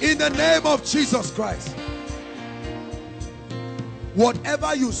 In the name of Jesus Christ.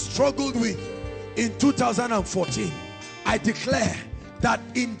 Whatever you struggled with in 2014, I declare that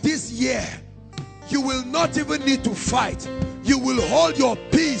in this year you will not even need to fight. You will hold your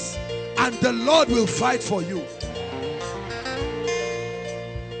peace and the Lord will fight for you.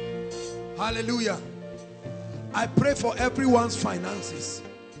 Hallelujah. I pray for everyone's finances.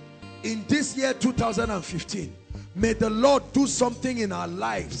 In this year 2015, may the Lord do something in our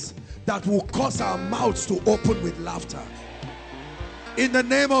lives that will cause our mouths to open with laughter. In the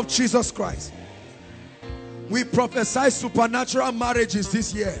name of Jesus Christ. We prophesy supernatural marriages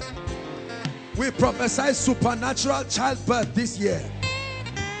this year. We prophesy supernatural childbirth this year.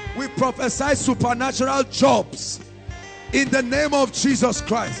 We prophesy supernatural jobs in the name of Jesus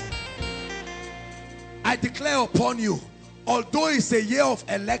Christ. I declare upon you, although it's a year of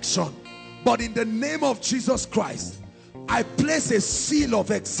election, but in the name of Jesus Christ, I place a seal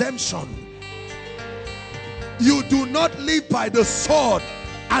of exemption. You do not live by the sword,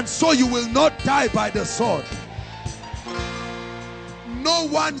 and so you will not die by the sword. No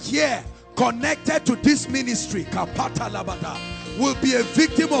one here connected to this ministry will be a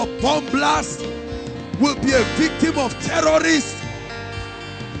victim of bomb blast, will be a victim of terrorists.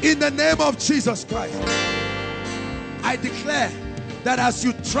 In the name of Jesus Christ, I declare that as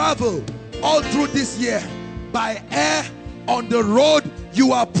you travel all through this year, by air, on the road,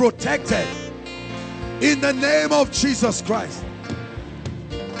 you are protected. In the name of Jesus Christ.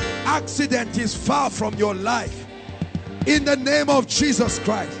 Accident is far from your life. In the name of Jesus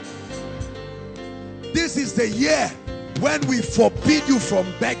Christ. This is the year when we forbid you from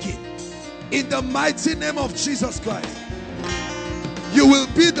begging. In the mighty name of Jesus Christ. You will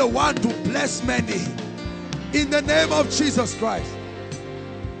be the one to bless many. In the name of Jesus Christ.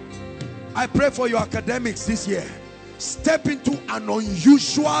 I pray for your academics this year. Step into an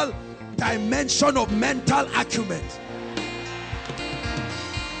unusual dimension of mental acumen.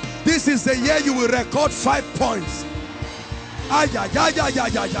 This is the year you will record 5 points.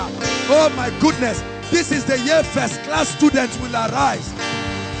 Oh my goodness. This is the year first class students will arise.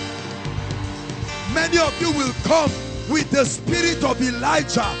 Many of you will come with the spirit of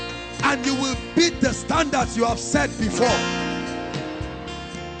Elijah and you will beat the standards you have set before.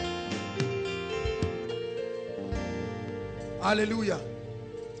 Hallelujah.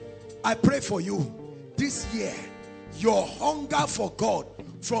 I pray for you this year, your hunger for God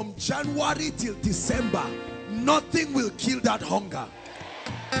from January till December, nothing will kill that hunger.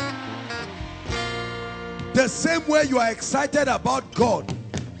 The same way you are excited about God,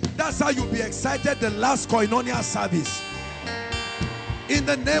 that's how you'll be excited the last Koinonia service. In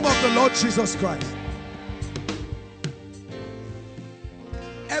the name of the Lord Jesus Christ.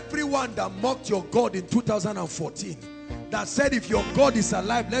 Everyone that mocked your God in 2014, that said if your God is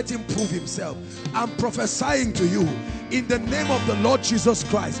alive, let him prove himself. I'm prophesying to you in the name of the Lord Jesus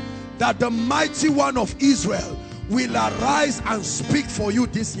Christ that the mighty one of Israel will arise and speak for you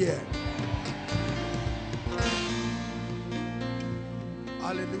this year.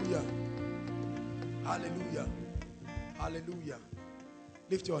 Hallelujah. Hallelujah. Hallelujah.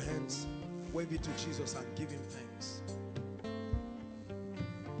 Lift your hands, wave it to Jesus and give him thanks.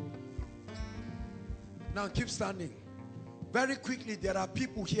 Now keep standing. Very quickly, there are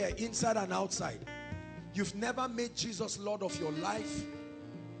people here inside and outside. You've never made Jesus Lord of your life.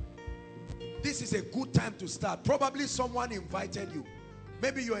 This is a good time to start. Probably someone invited you.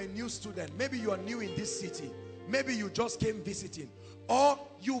 Maybe you're a new student. Maybe you're new in this city. Maybe you just came visiting. Or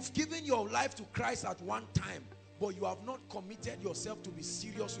you've given your life to Christ at one time, but you have not committed yourself to be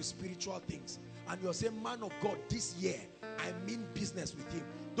serious with spiritual things. And you're saying, man of God, this year, I mean business with him.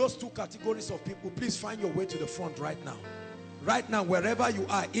 Those two categories of people, please find your way to the front right now. Right now, wherever you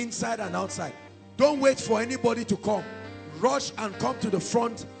are, inside and outside. Don't wait for anybody to come. Rush and come to the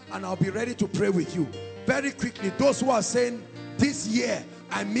front, and I'll be ready to pray with you. Very quickly, those who are saying, this year,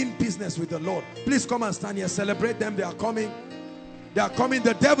 I mean business with the Lord. Please come and stand here. Celebrate them. They are coming. They are coming.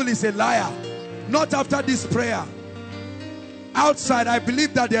 The devil is a liar. Not after this prayer. Outside, I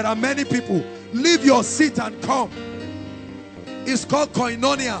believe that there are many people. Leave your seat and come. It's called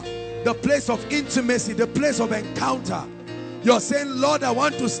koinonia, the place of intimacy, the place of encounter. You're saying, Lord, I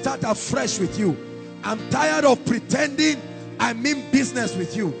want to start afresh with you. I'm tired of pretending I mean business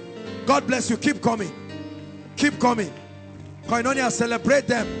with you. God bless you. Keep coming. Keep coming. Koinonia, celebrate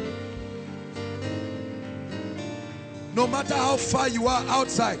them. No matter how far you are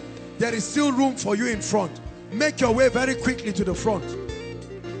outside, there is still room for you in front. Make your way very quickly to the front.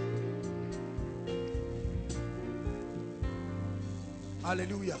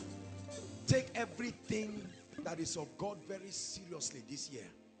 Hallelujah. Take everything that is of God very seriously this year.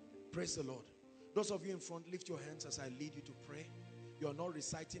 Praise the Lord. Those of you in front, lift your hands as I lead you to pray. You are not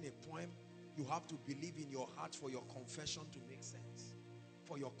reciting a poem. You have to believe in your heart for your confession to make sense.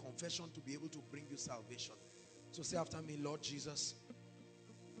 For your confession to be able to bring you salvation. So say after me, Lord Jesus,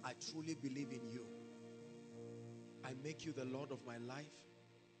 I truly believe in you. I make you the Lord of my life.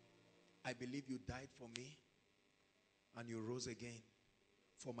 I believe you died for me and you rose again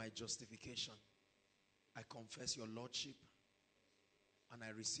for my justification. I confess your lordship and I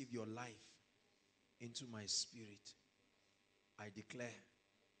receive your life into my spirit. I declare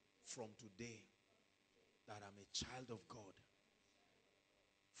from today that I'm a child of God.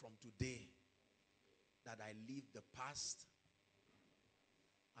 From today that I leave the past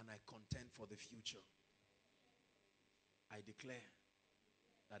and I contend for the future. I declare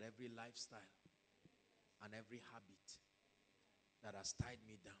that every lifestyle and every habit that has tied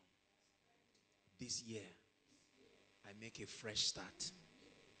me down, this year, I make a fresh start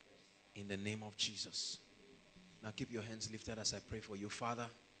in the name of Jesus. Now keep your hands lifted as I pray for you. Father,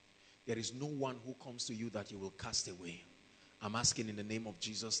 there is no one who comes to you that you will cast away. I'm asking in the name of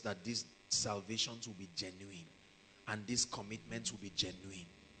Jesus that these salvations will be genuine and these commitments will be genuine.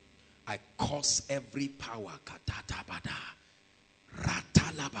 I curse every power.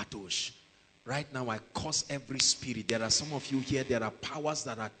 Right now I curse every spirit. There are some of you here, there are powers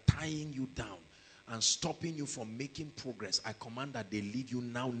that are tying you down and stopping you from making progress. I command that they leave you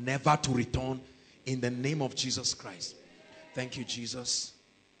now, never to return, in the name of Jesus Christ. Thank you, Jesus.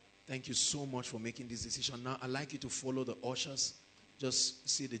 Thank you so much for making this decision. Now I'd like you to follow the ushers. Just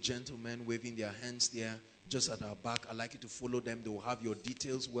see the gentlemen waving their hands there just at our back. I'd like you to follow them. They will have your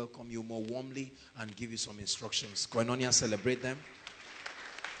details, welcome you more warmly, and give you some instructions. Koinonia, celebrate them.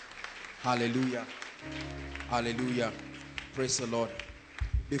 Hallelujah. Hallelujah. Praise the Lord.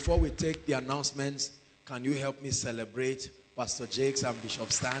 Before we take the announcements, can you help me celebrate Pastor Jakes and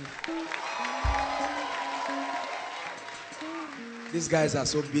Bishop Stan? These guys are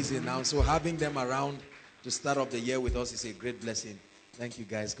so busy now, so having them around to start off the year with us is a great blessing. Thank you,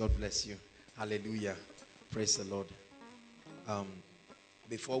 guys. God bless you. Hallelujah. Praise the Lord.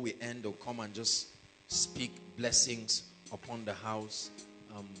 Before we end, I'll come and just speak blessings upon the house.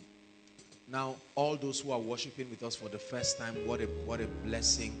 Now, all those who are worshiping with us for the first time, what a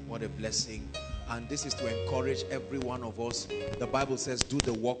blessing, what a blessing. And this is to encourage every one of us. The Bible says, do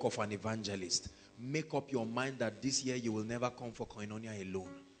the work of an evangelist. Make up your mind that this year you will never come for Koinonia alone.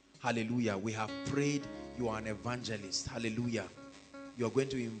 Hallelujah. We have prayed. You are an evangelist. Hallelujah. You are going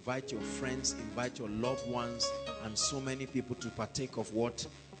to invite your friends, invite your loved ones, and so many people to partake of what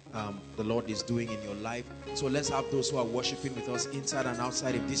the Lord is doing in your life. So let's have those who are worshiping with us inside and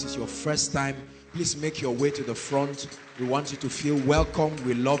outside. If this is your first time, please make your way to the front. We want you to feel welcome.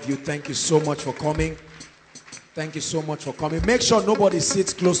 We love you. Thank you so much for coming. Thank you so much for coming. Make sure nobody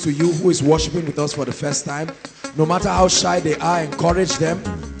sits close to you who is worshiping with us for the first time. No matter how shy they are, encourage them.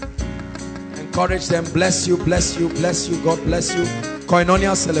 Encourage them. Bless you, bless you, bless you. God bless you.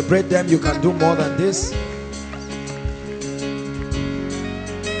 Koinonia, celebrate them. You can do more than this.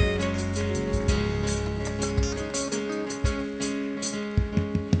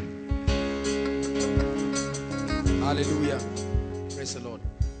 Hallelujah. Praise the Lord.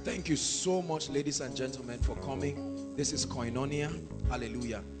 Thank you so much, ladies and gentlemen, for coming. This is Koinonia.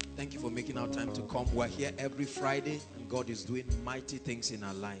 Hallelujah. Thank you for making our time to come. We're here every Friday, and God is doing mighty things in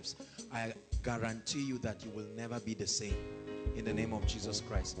our lives. I guarantee you that you will never be the same. In the name of Jesus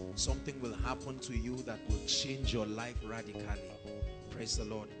Christ. Something will happen to you that will change your life radically. Praise the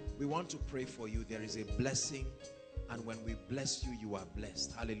Lord. We want to pray for you. There is a blessing, and when we bless you, you are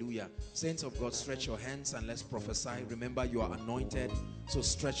blessed. Hallelujah. Saints of God, stretch your hands and let's prophesy. Remember, you are anointed, so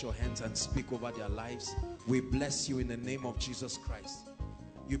stretch your hands and speak over their lives. We bless you in the name of Jesus Christ.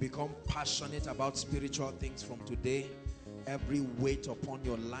 You become passionate about spiritual things from today. Every weight upon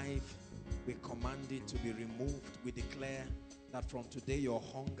your life, we command it to be removed. We declare that from today your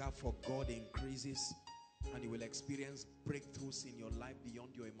hunger for God increases, and you will experience breakthroughs in your life beyond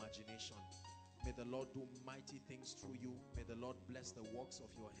your imagination. May the Lord do mighty things through you. May the Lord bless the works of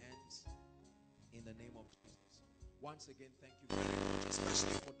your hands in the name of Jesus. Once again, thank you very much,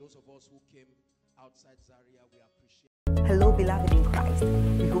 especially for those of us who came outside Zaria. We appreciate. Hello, beloved in Christ.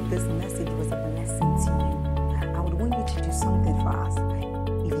 We hope this message was a blessing to you. I would want you to do something for us.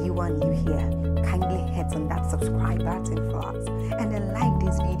 If you are new here, kindly hit on that subscribe button for us, and then like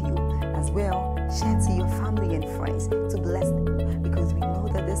this video as well. Share to your family and friends to bless them, because we know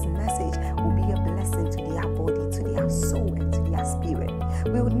that this message will be a blessing to their body, to their soul, and to their spirit.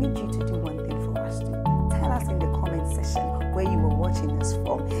 We would need you to do one thing for us too. Tell us in the comment section where you were watching us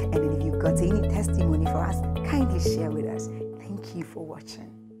from, and then if you've got any testimony for us, kindly share with us. Thank you for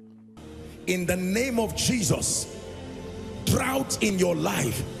watching. In the name of Jesus, drought in your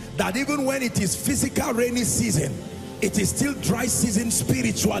life, that even when it is physical rainy season, it is still dry season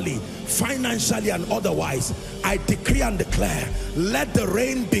spiritually, financially, and otherwise. I decree and declare, let the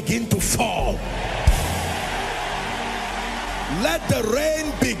rain begin to fall. Let the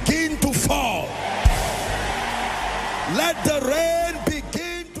rain begin to fall. Let the rain